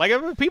court here?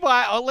 Like, people,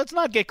 let's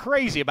not get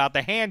crazy about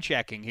the hand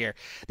checking here.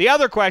 The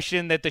other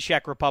question that the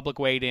Czech Republic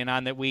weighed in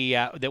on that we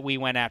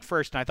went at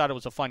first, and I thought it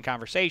was a fun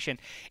conversation,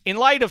 in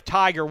light of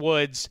Tiger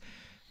Woods.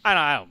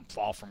 I don't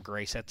fall from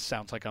grace. That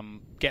sounds like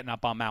I'm getting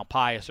up on Mount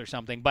Pius or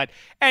something. But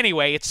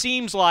anyway, it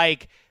seems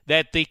like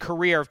that the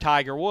career of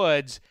Tiger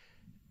Woods,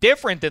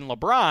 different than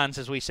LeBron's,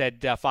 as we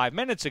said 5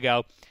 minutes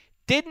ago,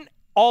 didn't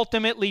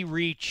ultimately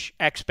reach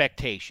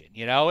expectation.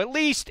 At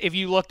least if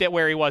you looked at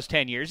where he was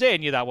 10 years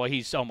in, you thought, well,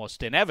 he's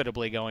almost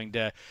inevitably going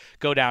to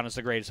go down as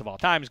the greatest of all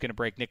time. He's going to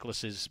break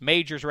Nicklaus's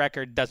majors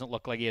record. Doesn't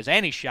look like he has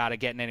any shot at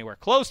getting anywhere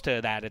close to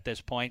that at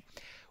this point.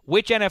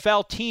 Which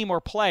NFL team or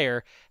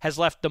player has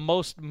left the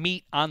most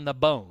meat on the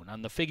bone,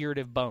 on the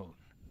figurative bone?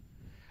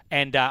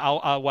 And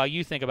while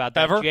you think about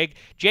that,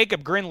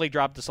 Jacob Grinley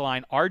dropped this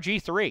line,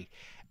 RG3.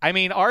 I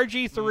mean,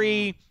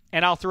 RG3...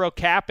 And I'll throw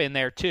Cap in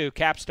there, too.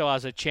 Cap still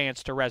has a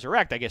chance to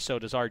resurrect. I guess so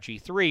does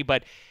RG3.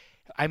 But,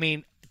 I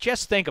mean,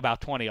 just think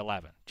about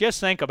 2011. Just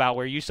think about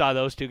where you saw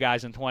those two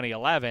guys in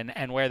 2011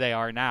 and where they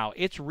are now.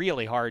 It's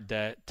really hard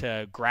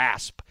to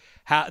grasp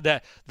how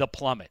the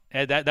plummet.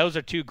 Those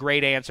are two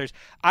great answers.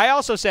 I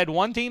also said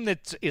one team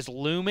that is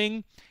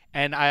looming,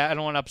 and I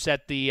don't want to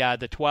upset the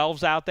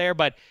 12s out there,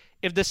 but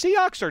if the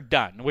Seahawks are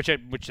done, which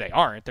they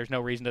aren't, there's no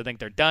reason to think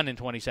they're done in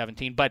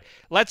 2017, but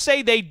let's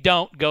say they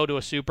don't go to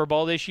a Super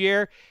Bowl this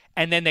year,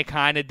 and then they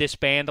kind of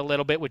disband a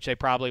little bit, which they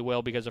probably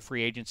will because of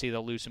free agency.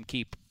 They'll lose some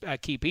key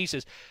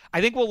pieces.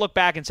 I think we'll look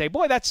back and say,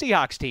 boy, that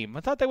Seahawks team,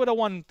 I thought they would have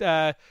won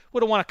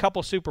a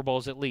couple Super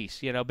Bowls at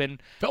least, been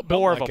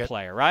more of a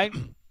player, right?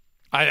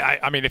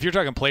 I mean, if you're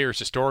talking players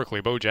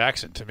historically, Bo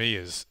Jackson to me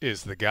is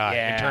the guy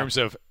in terms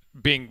of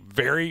being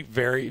very,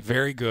 very,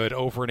 very good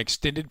over an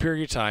extended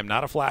period of time,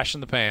 not a flash in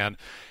the pan.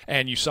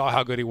 And you saw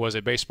how good he was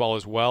at baseball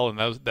as well, and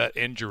that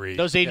injury.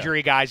 Those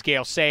injury guys,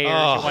 Gale Sayers,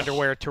 you wonder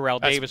where Terrell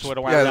Davis would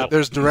have wound up.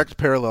 There's direct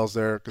parallels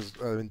there because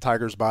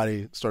Tiger's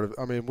body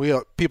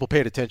people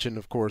paid attention,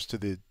 of course, to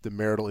the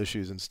marital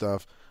issues and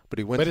stuff, but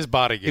he wins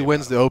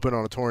the Open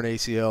on a torn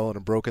ACL and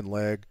a broken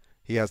leg.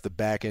 He has the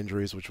back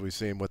injuries, which we've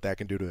seen what that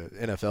can do to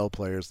NFL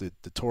players. The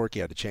torque, he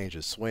had to change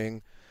his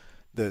swing.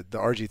 The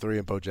RG3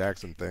 and Bo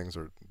Jackson things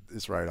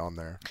is right on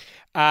there.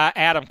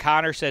 Adam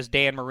Connor says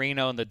Dan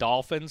Marino and the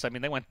Dolphins. I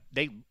mean,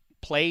 they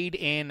played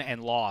in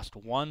and lost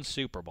one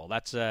Super Bowl.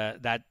 That's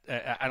I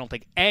don't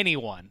think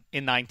anyone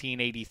in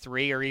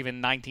 1983 or even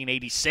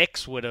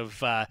 1986 would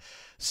have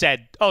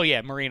said, "Oh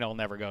yeah, Marino will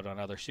never go to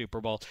another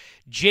Super Bowl."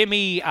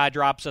 Jimmy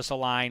drops us a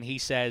line. He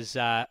says,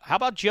 "How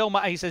about Joe?"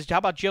 He says, "How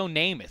about Joe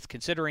Namath?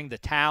 Considering the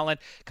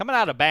talent coming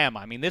out of Bama,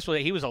 I mean,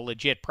 he was a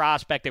legit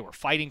prospect. They were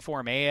fighting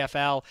for him,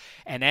 AFL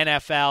and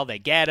NFL. They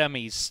get him.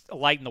 He's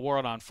lighting the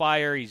world on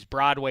fire. He's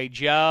Broadway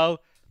Joe."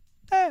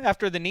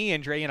 After the knee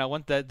injury,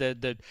 went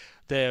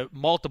the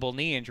multiple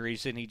knee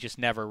injuries, and he just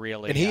never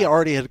really. And he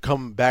already had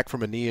come back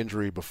from a knee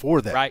injury before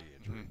that. Right.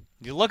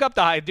 You look up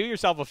do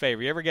yourself a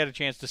favor. You ever get a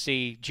chance to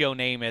see Joe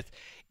Namath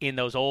in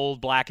those old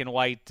black and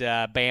white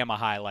Bama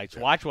highlights?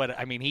 Yeah. Watch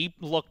he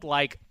looked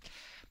like.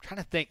 I'm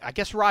trying to think. I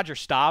guess Roger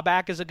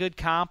Staubach is a good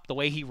comp. The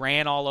way he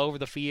ran all over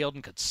the field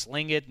and could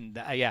sling it,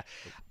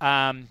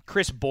 and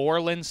Chris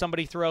Borland,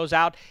 somebody throws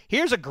out.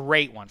 Here's a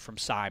great one from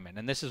Simon,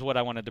 and this is what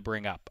I wanted to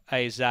bring up.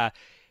 Is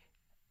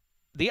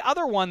the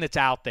other one that's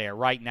out there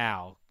right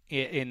now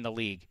in the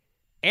league,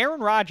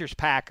 Aaron Rodgers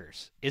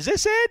Packers. Is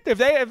this it?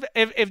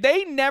 If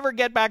they never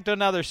get back to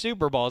another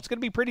Super Bowl, it's going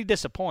to be pretty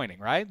disappointing,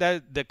 right?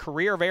 The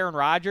career of Aaron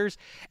Rodgers.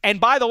 And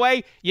by the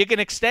way, you can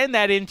extend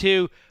that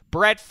into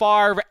Brett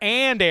Favre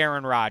and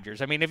Aaron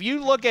Rodgers. I mean, if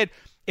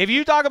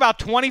you talk about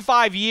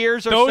 25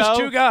 years or those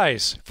two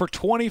guys for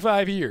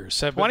 25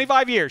 years have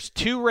 25 years,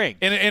 2 rings,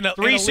 in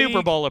three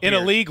Super Bowl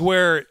appearances. In a league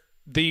where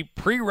the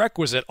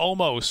prerequisite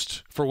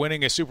almost for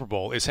winning a Super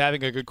Bowl is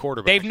having a good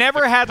quarterback. They've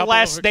never had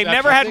less. They've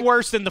never had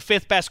worse than the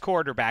 5th best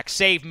quarterback,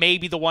 save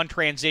maybe the one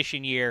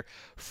transition year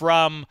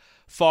from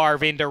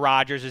Favre into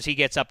Rodgers as he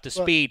gets up to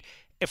speed.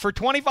 For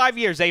 25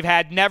 years, they've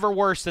had never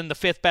worse than the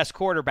 5th best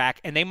quarterback,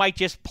 and they might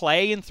just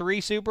play in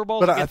 3 Super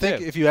Bowls. But I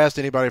think if you asked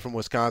anybody from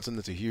Wisconsin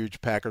that's a huge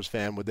Packers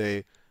fan,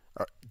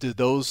 do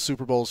those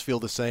Super Bowls feel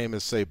the same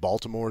as, say,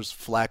 Baltimore's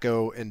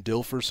Flacco and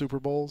Dilfer Super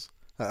Bowls?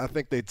 I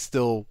think they'd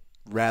still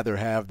rather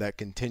have that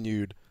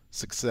continued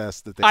success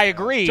that they. I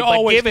agree. To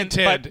always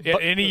contend in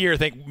any year,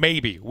 think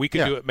maybe we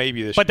could do it.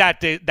 Maybe this. But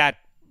year. that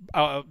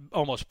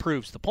almost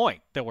proves the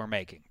point that we're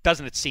making,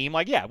 doesn't it? Seem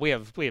like we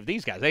have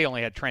these guys. They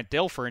only had Trent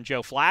Dilfer and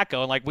Joe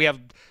Flacco, and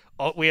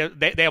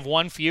they have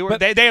one fewer.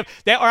 They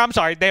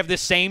have the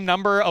same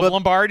number of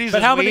Lombardis.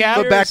 But how many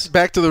have? But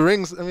back to the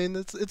rings. I mean,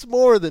 it's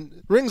more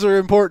than rings are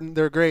important.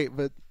 They're great,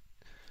 but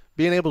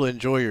being able to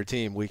enjoy your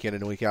team week in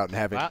and week out and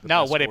having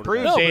what it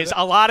proves is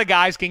a lot of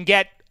guys can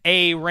get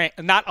a ring.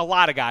 Not a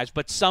lot of guys,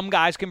 but some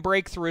guys can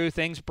break through.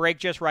 Things break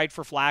just right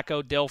for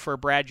Flacco,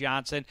 Dilfer, Brad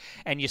Johnson,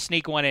 and you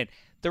sneak one in.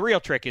 The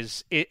real trick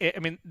is,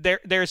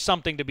 there's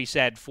something to be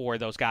said for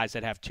those guys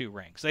that have 2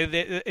 rings.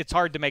 It's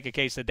hard to make a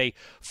case that they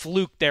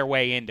fluked their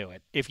way into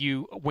it. If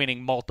you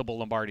winning multiple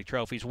Lombardi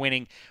trophies,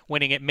 winning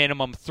at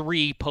minimum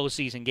 3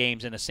 postseason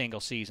games in a single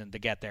season to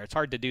get there. It's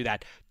hard to do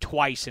that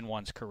twice in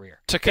one's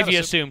career. If you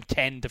assume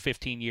 10 to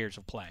 15 years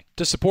of playing.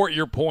 To support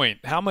your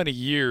point, how many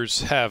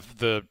years have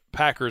the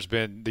Packers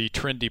been the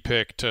trendy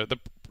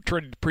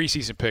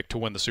preseason pick to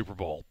win the Super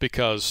Bowl?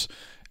 Because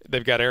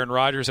they've got Aaron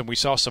Rodgers, and we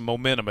saw some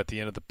momentum at the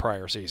end of the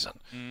prior season.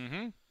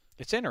 Mm-hmm.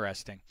 It's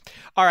interesting.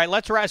 All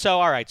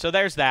right, so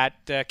there's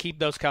that. Keep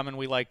those coming.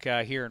 We like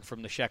hearing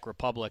from the Czech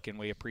Republic, and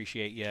we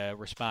appreciate you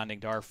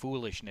responding to our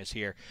foolishness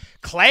here.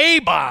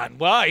 Claybon,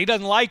 well, he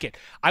doesn't like it.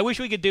 I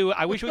wish we could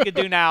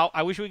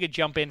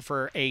jump in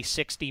for a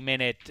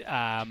 60-minute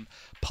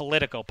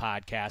political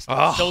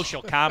podcast,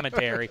 social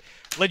commentary,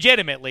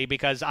 legitimately,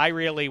 because I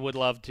really would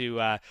love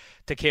to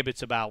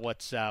kibitz about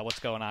what's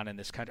going on in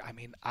this country. I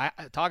mean, I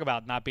talk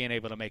about not being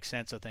able to make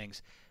sense of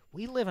things.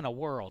 We live in a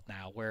world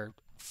now where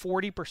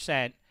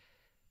 40%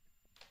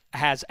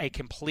 has a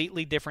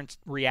completely different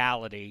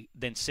reality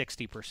than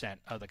 60%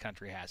 of the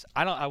country has.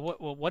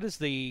 What is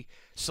the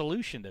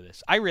solution to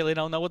this? I really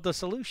don't know what the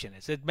solution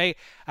is.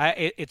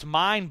 It's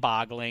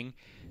mind-boggling,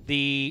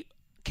 the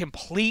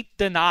complete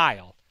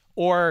denial,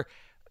 or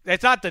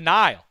it's not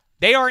denial.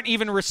 They aren't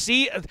even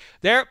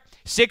they're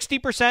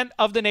 60%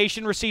 of the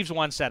nation receives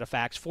one set of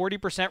facts,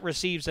 40%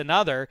 receives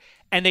another,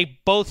 and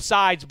both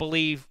sides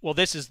believe, well,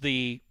 this is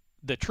the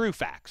true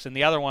facts, and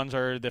the other ones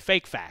are the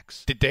fake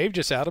facts. Did Dave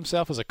just out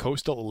himself as a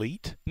coastal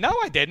elite? No,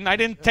 I didn't. I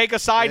didn't take a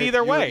side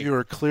either way. You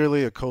were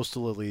clearly a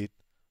coastal elite.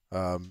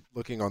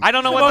 Looking on. I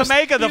don't know what to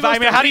make of the fact. I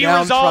mean, how do you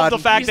resolve the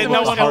fact that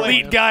no one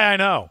elite guy I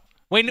know?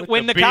 When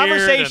the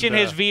conversation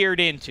has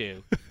veered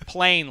into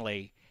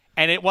plainly,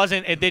 and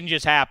it didn't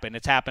just happen.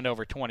 It's happened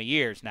over 20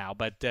 years now,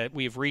 but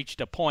we've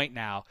reached a point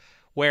now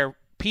where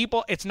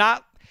people, it's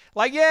not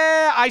like,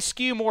 yeah, I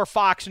skew more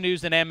Fox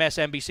News than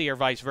MSNBC or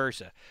vice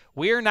versa.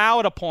 We're now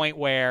at a point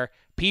where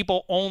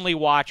people only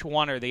watch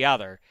one or the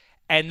other,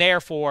 and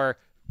therefore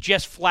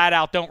just flat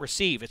out don't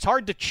receive. It's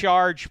hard to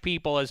charge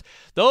people as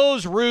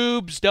those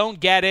rubes don't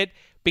get it,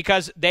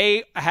 because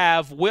they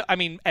have,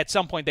 at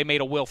some point they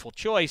made a willful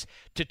choice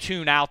to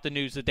tune out the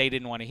news that they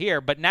didn't want to hear.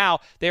 But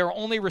now they're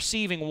only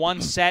receiving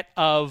one set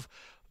of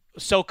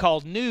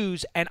so-called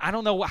news, and I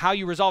don't know how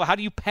you resolve it. How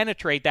do you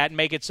penetrate that and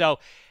make it so,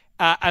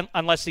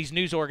 unless these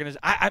news organizations,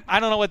 I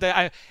don't know what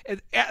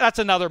that's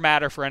another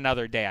matter for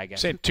another day, I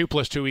guess. Saying 2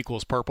 + 2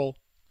 = purple?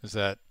 Is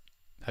that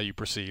how you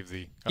perceive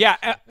the?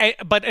 Yeah,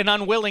 but an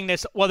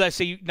unwillingness. Well,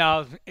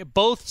 now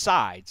both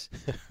sides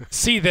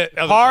see that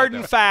hard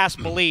and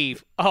fast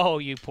believe. Oh,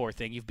 you poor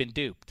thing, you've been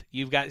duped.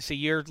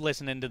 You're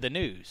listening to the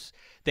news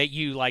that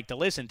you like to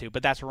listen to,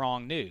 but that's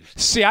wrong news.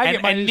 See,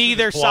 and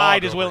neither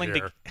side is willing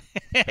here.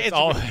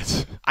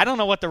 to. I don't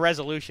know what the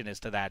resolution is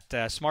to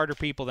that. Smarter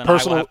people than I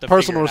will have to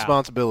personal figure it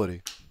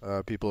responsibility.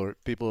 People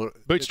are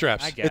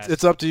bootstraps. I guess.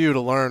 It's up to you to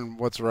learn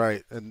what's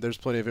right, and there's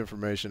plenty of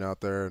information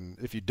out there. And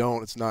if you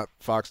don't, it's not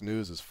Fox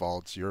News'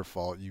 fault. It's your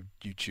fault. You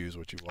choose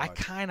what you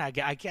watch.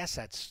 I guess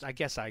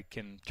I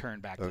can turn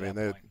back to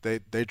that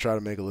point. They try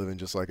to make a living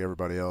just like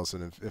everybody else,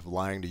 and if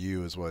lying to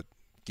you is what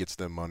gets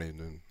them money,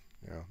 then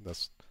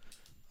that's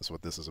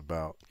what this is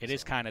about. It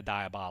is kind of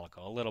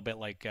diabolical, a little bit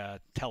like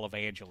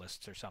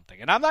televangelists or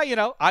something. And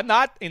I'm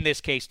not in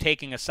this case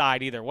taking a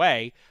side either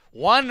way.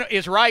 One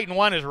is right and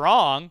one is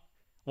wrong.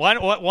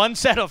 One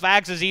set of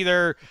facts is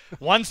either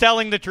one's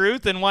telling the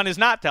truth and one is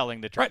not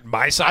telling the truth. Right,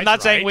 my side. I'm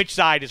not saying which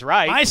side is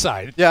right. My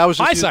side. Yeah, I was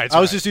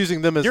just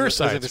using them as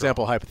an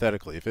example wrong.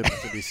 Hypothetically. If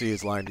MSNBC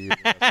is lying to you,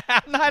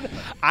 I'm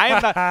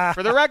not.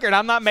 For the record,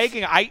 I'm not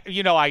making. I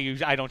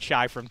don't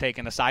shy from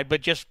taking a side,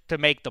 but just to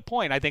make the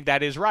point, I think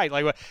that is right.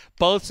 Like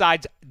both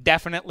sides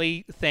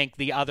definitely think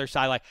the other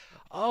side like.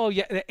 Oh,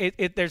 yeah,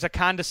 there's a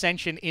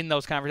condescension in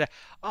those conversations.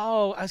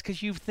 Oh, that's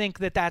because you think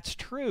that that's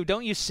true.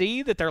 Don't you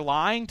see that they're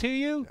lying to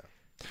you? Yeah.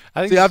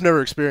 I've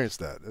never experienced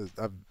that.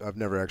 I've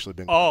never actually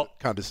been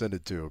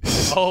condescended to.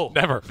 Oh,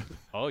 never.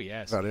 Oh,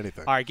 yes. About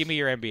anything. All right, give me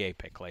your NBA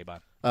pick,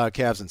 Claybon.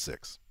 Cavs in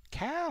 6.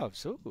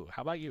 Cavs. Ooh,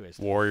 how about you, Isla?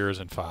 Warriors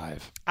in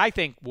 5. I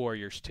think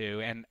Warriors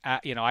too, and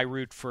I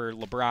root for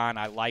LeBron.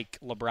 I like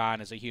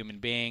LeBron as a human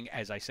being,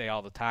 as I say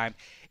all the time.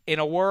 In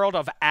a world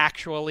of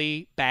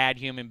actually bad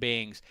human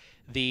beings,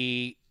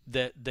 the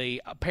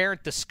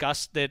apparent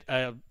disgust that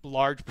a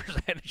large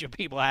percentage of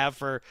people have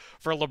for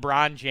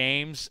LeBron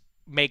James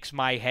makes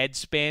my head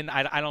spin.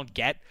 I don't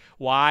get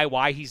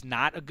why he's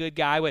not a good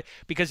guy,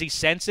 because he's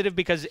sensitive,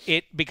 because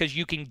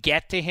you can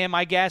get to him,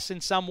 I guess,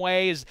 in some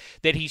ways,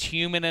 that he's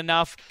human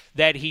enough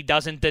that he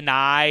doesn't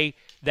deny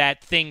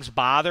that things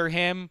bother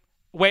him.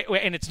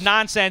 And it's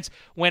nonsense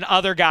when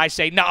other guys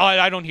say, no,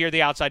 I don't hear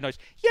the outside noise.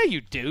 Yeah,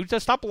 you do.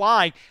 Just stop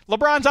lying.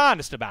 LeBron's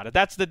honest about it.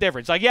 That's the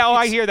difference. Like, yeah,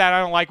 I hear that. I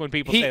don't like when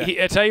people say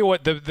that. I tell you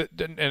what,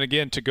 and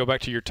again, to go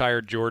back to your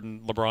tired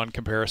Jordan-LeBron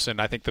comparison,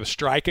 I think the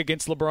strike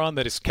against LeBron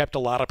that has kept a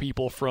lot of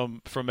people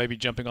from maybe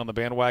jumping on the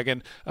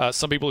bandwagon,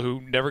 some people who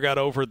never got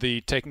over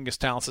the taking his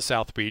talents to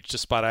South Beach,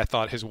 despite, I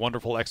thought, his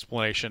wonderful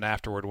explanation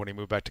afterward when he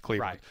moved back to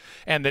Cleveland. Right.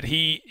 And that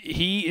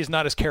he is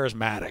not as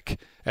charismatic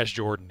as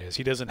Jordan is.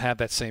 He doesn't have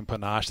that same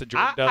panache that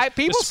Jordan does.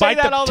 People say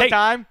that all the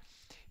time.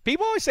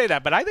 People always say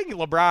that, but I think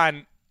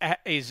LeBron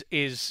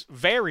is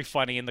very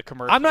funny in the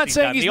commercials. I'm not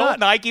saying he's the not. old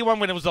Nike one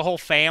when it was the whole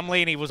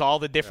family and he was all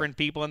the different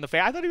people in the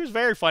family. I thought he was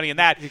very funny in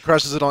that. He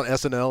crushes it on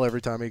SNL every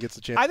time he gets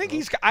a chance. I think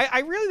I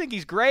really think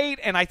he's great,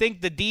 and I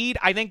think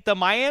the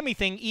Miami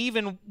thing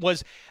even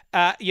was,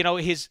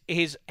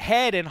 his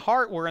head and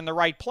heart were in the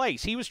right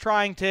place. He was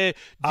trying to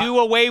do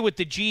away with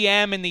the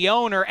GM and the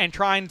owner and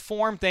try and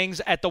form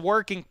things at the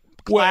working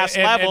class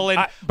level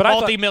and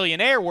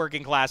multi-millionaire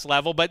working class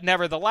level, but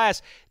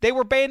nevertheless, they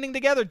were banding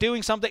together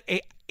doing something.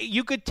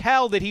 You could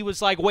tell that he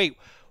was like, wait,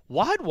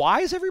 what?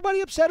 Why is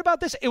everybody upset about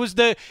this? It was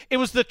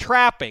the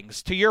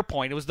trappings, to your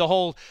point. It was the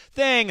whole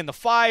thing and the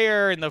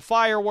fire and the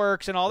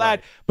fireworks and all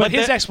that. But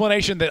his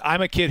explanation that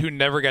I'm a kid who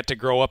never got to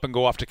grow up and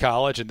go off to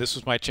college and this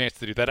was my chance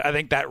to do that, I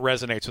think that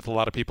resonates with a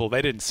lot of people.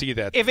 They didn't see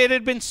that. If it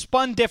had been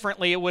spun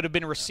differently, it would have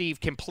been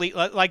received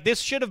completely. Like this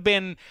should have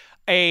been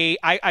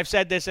I've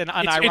said this and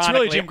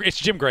unironically. It's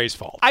Jim Gray's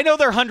fault. I know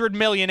they're 100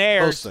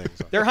 millionaires. Those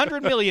things. They're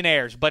 100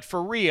 millionaires, but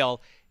for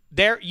real,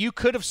 you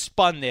could have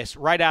spun this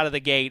right out of the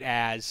gate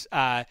as,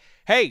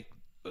 hey,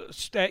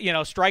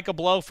 strike a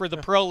blow for the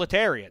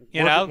proletariat.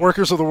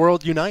 Workers of the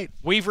world unite.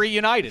 We've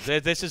reunited.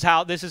 This is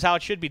how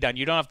it should be done.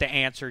 You don't have to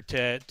answer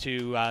to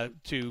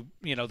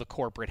the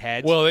corporate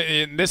heads. Well,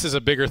 and this is a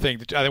bigger thing.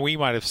 I think we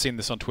might have seen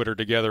this on Twitter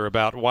together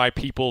about why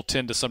people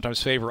tend to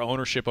sometimes favor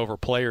ownership over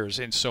players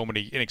in so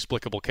many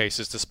inexplicable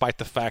cases, despite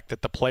the fact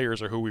that the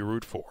players are who we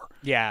root for.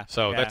 Yeah.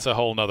 So that's a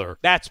whole nother.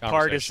 That's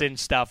partisan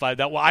stuff. I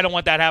don't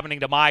want that happening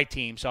to my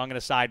team, so I'm going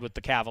to side with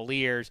the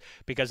Cavaliers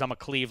because I'm a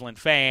Cleveland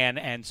fan,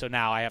 and so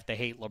now I have to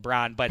hate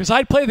LeBron. But because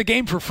I'd play the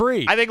game for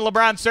free. I think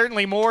LeBron's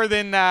certainly more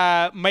than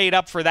made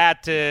up for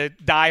that to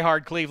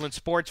diehard Cleveland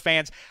sports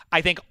fans.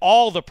 I think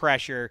all the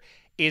pressure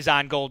is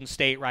on Golden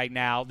State right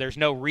now. There's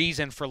no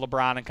reason for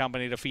LeBron and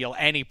company to feel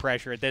any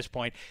pressure at this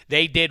point.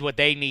 They did what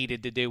they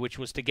needed to do, which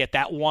was to get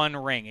that one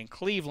ring. In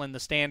Cleveland, the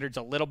standard's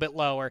a little bit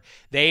lower.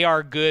 They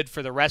are good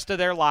for the rest of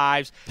their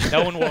lives.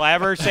 No one will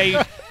ever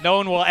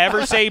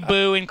say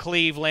boo in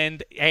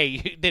Cleveland. Hey,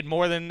 you did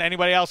more than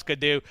anybody else could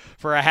do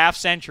for a half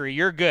century.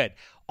 You're good.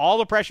 All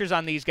the pressure's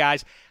on these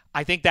guys.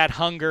 I think that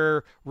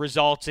hunger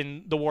results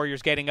in the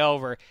Warriors getting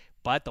over.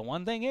 But the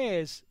one thing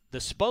is, the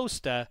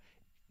supposed to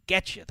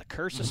get you. The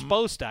curse is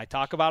supposed to. I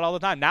talk about all the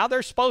time. Now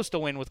they're supposed to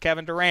win with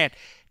Kevin Durant.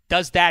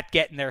 Does that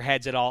get in their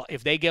heads at all?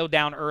 If they go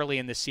down early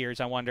in this series,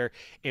 I wonder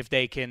if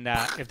they can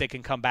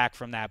come back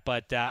from that.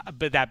 But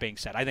that being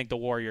said, I think the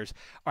Warriors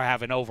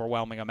have an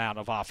overwhelming amount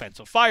of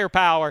offensive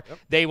firepower. Yep.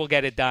 They will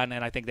get it done,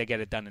 and I think they get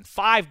it done in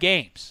 5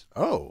 games.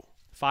 Oh.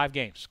 5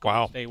 games.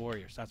 Wow. State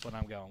Warriors. That's what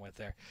I'm going with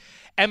there.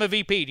 Emma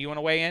VP, do you want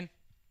to weigh in?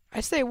 I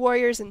say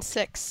Warriors in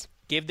 6.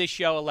 Give this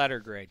show a letter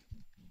grade.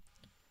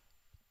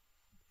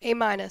 A-.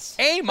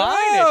 A-.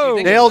 Oh! You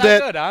think Nailed it's it.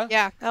 not good, huh?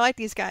 Yeah, I like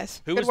these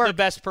guys. Who Good was work. the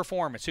best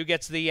performance? Who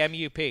gets the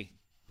MUP?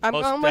 I'm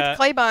going with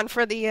Claybon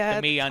for the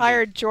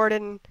tired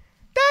Jordan.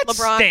 That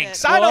LeBron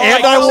stinks. did. I don't And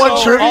like I won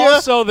also- trivia.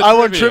 Also the I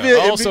won trivia.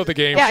 trivia. Also the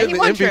game. Yeah, he the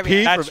won MVP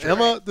trivia. That's from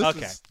Emma. true. This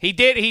Okay. is, He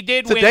did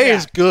win today that.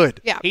 is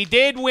good. Yeah. He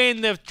did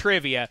win the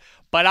trivia,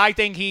 but I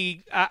think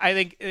he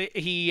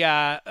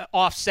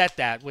offset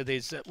that with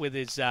his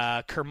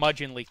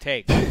curmudgeonly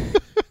take.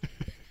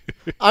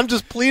 I'm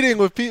just pleading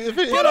with people.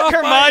 What a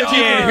curmudgeon. If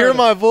you can hear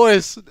my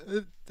voice,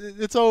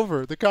 it's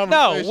over. The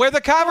conversation. No, where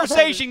the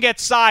conversation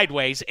gets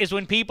sideways is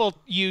when people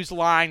use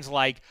lines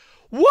like,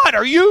 "What,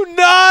 are you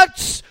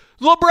nuts?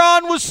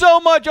 LeBron was so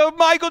much,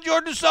 Michael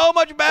Jordan is so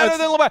much better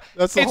than LeBron."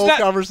 That's the It's whole not-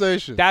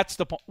 conversation. That's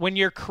the point. When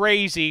you're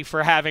crazy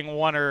for having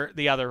one or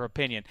the other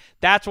opinion,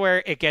 that's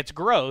where it gets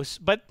gross.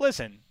 But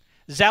listen,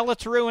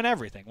 zealots ruin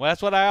everything. Well,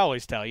 that's what I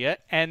always tell you.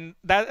 And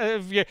that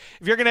if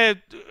you're gonna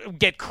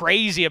get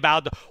crazy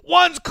about the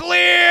one's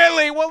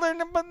clearly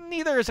but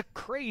neither is a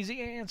crazy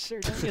answer.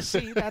 Don't you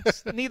see?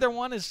 Neither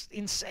one is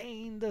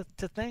insane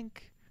to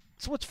think.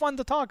 It's what's fun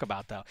to talk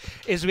about, though,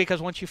 is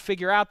because once you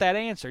figure out that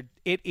answer,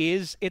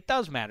 it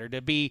does matter to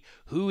be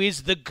who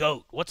is the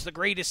GOAT. What's the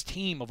greatest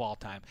team of all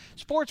time?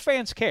 Sports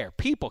fans care.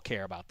 People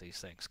care about these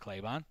things,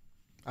 Claybon.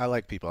 I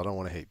like people. I don't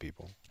want to hate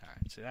people. All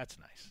right, so that's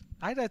nice.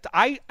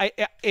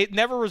 It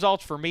never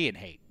results for me in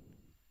hate.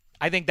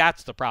 I think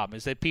that's the problem.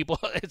 Is that people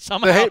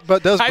somehow The hate,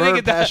 but does I think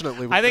burn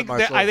passionately. I think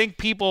within my soul. I think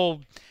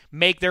people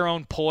make their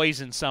own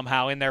poison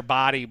somehow in their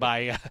body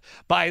by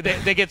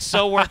they get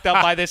so worked up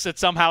by this that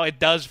somehow it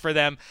does for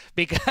them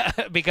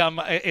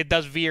it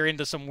does veer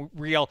into some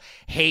real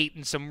hate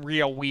and some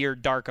real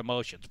weird dark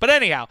emotions. But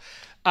anyhow,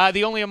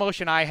 the only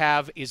emotion I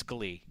have is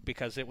glee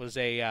because it was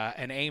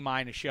an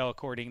A- show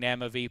according to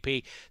Emma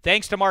VP.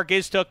 Thanks to Mark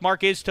Iztook.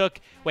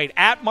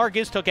 At Mark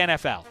Iztook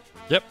NFL.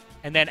 Yep.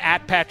 And then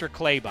at Patrick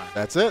Claybon.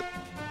 That's it.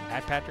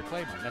 At Patrick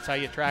Claybon. That's how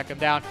you track him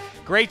down.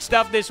 Great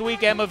stuff this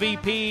week, Emma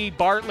VP,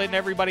 Bartlett, and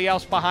everybody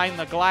else behind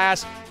the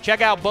glass.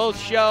 Check out both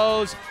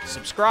shows.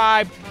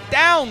 Subscribe.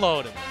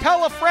 Download them.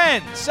 Tell a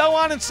friend. So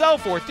on and so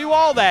forth. Do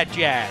all that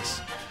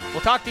jazz.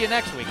 We'll talk to you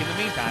next week. In the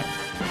meantime,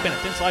 it's been a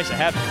thin slice of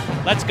heaven.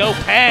 Let's go,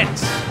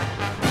 Pens!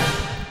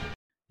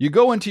 You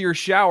go into your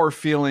shower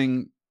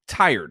feeling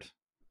tired,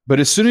 but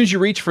as soon as you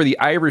reach for the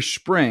Irish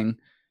Spring,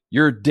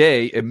 your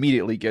day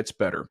immediately gets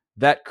better.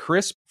 That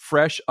crisp,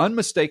 fresh,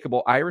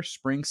 unmistakable Irish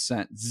Spring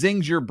scent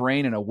zings your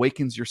brain and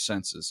awakens your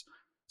senses.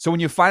 So when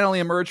you finally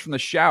emerge from the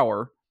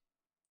shower,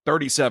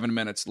 37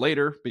 minutes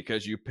later,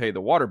 because you pay the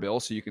water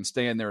bill so you can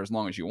stay in there as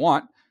long as you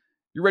want,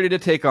 you're ready to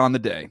take on the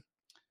day.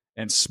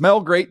 And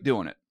smell great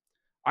doing it.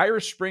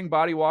 Irish Spring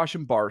Body Wash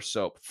and Bar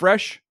Soap.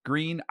 Fresh,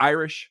 green,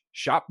 Irish.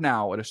 Shop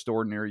now at a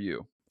store near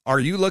you. Are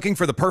you looking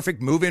for the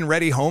perfect move-in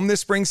ready home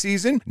this spring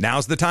season?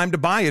 Now's the time to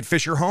buy at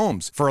Fisher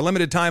Homes. For a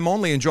limited time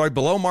only, enjoy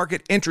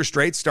below-market interest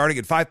rates starting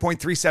at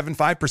 5.375%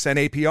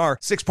 APR,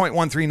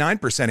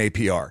 6.139%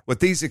 APR. With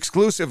these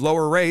exclusive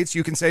lower rates,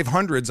 you can save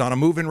hundreds on a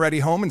move-in ready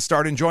home and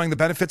start enjoying the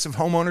benefits of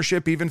home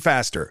ownership even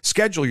faster.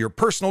 Schedule your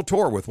personal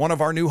tour with one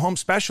of our new home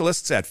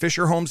specialists at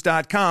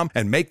FisherHomes.com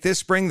and make this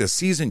spring the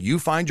season you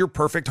find your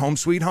perfect home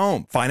sweet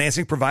home.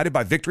 Financing provided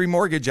by Victory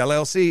Mortgage,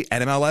 LLC,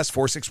 NMLS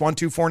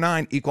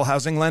 461249, Equal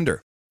Housing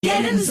Lender.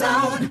 Get in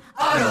zone,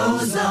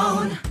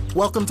 AutoZone.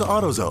 Welcome to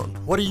AutoZone.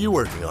 What are you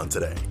working on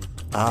today?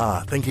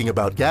 Thinking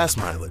about gas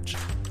mileage.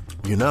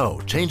 You know,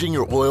 changing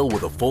your oil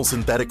with a full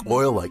synthetic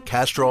oil like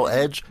Castrol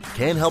Edge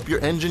can help your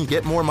engine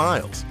get more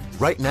miles.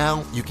 Right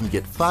now, you can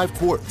get 5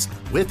 quarts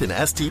with an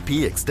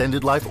STP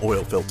Extended Life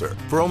Oil Filter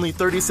for only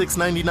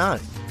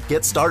 $36.99.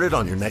 Get started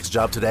on your next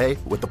job today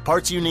with the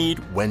parts you need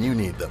when you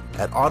need them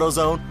at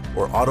AutoZone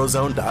or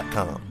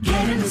AutoZone.com.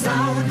 Get in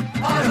zone,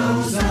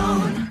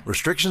 AutoZone.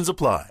 Restrictions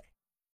apply.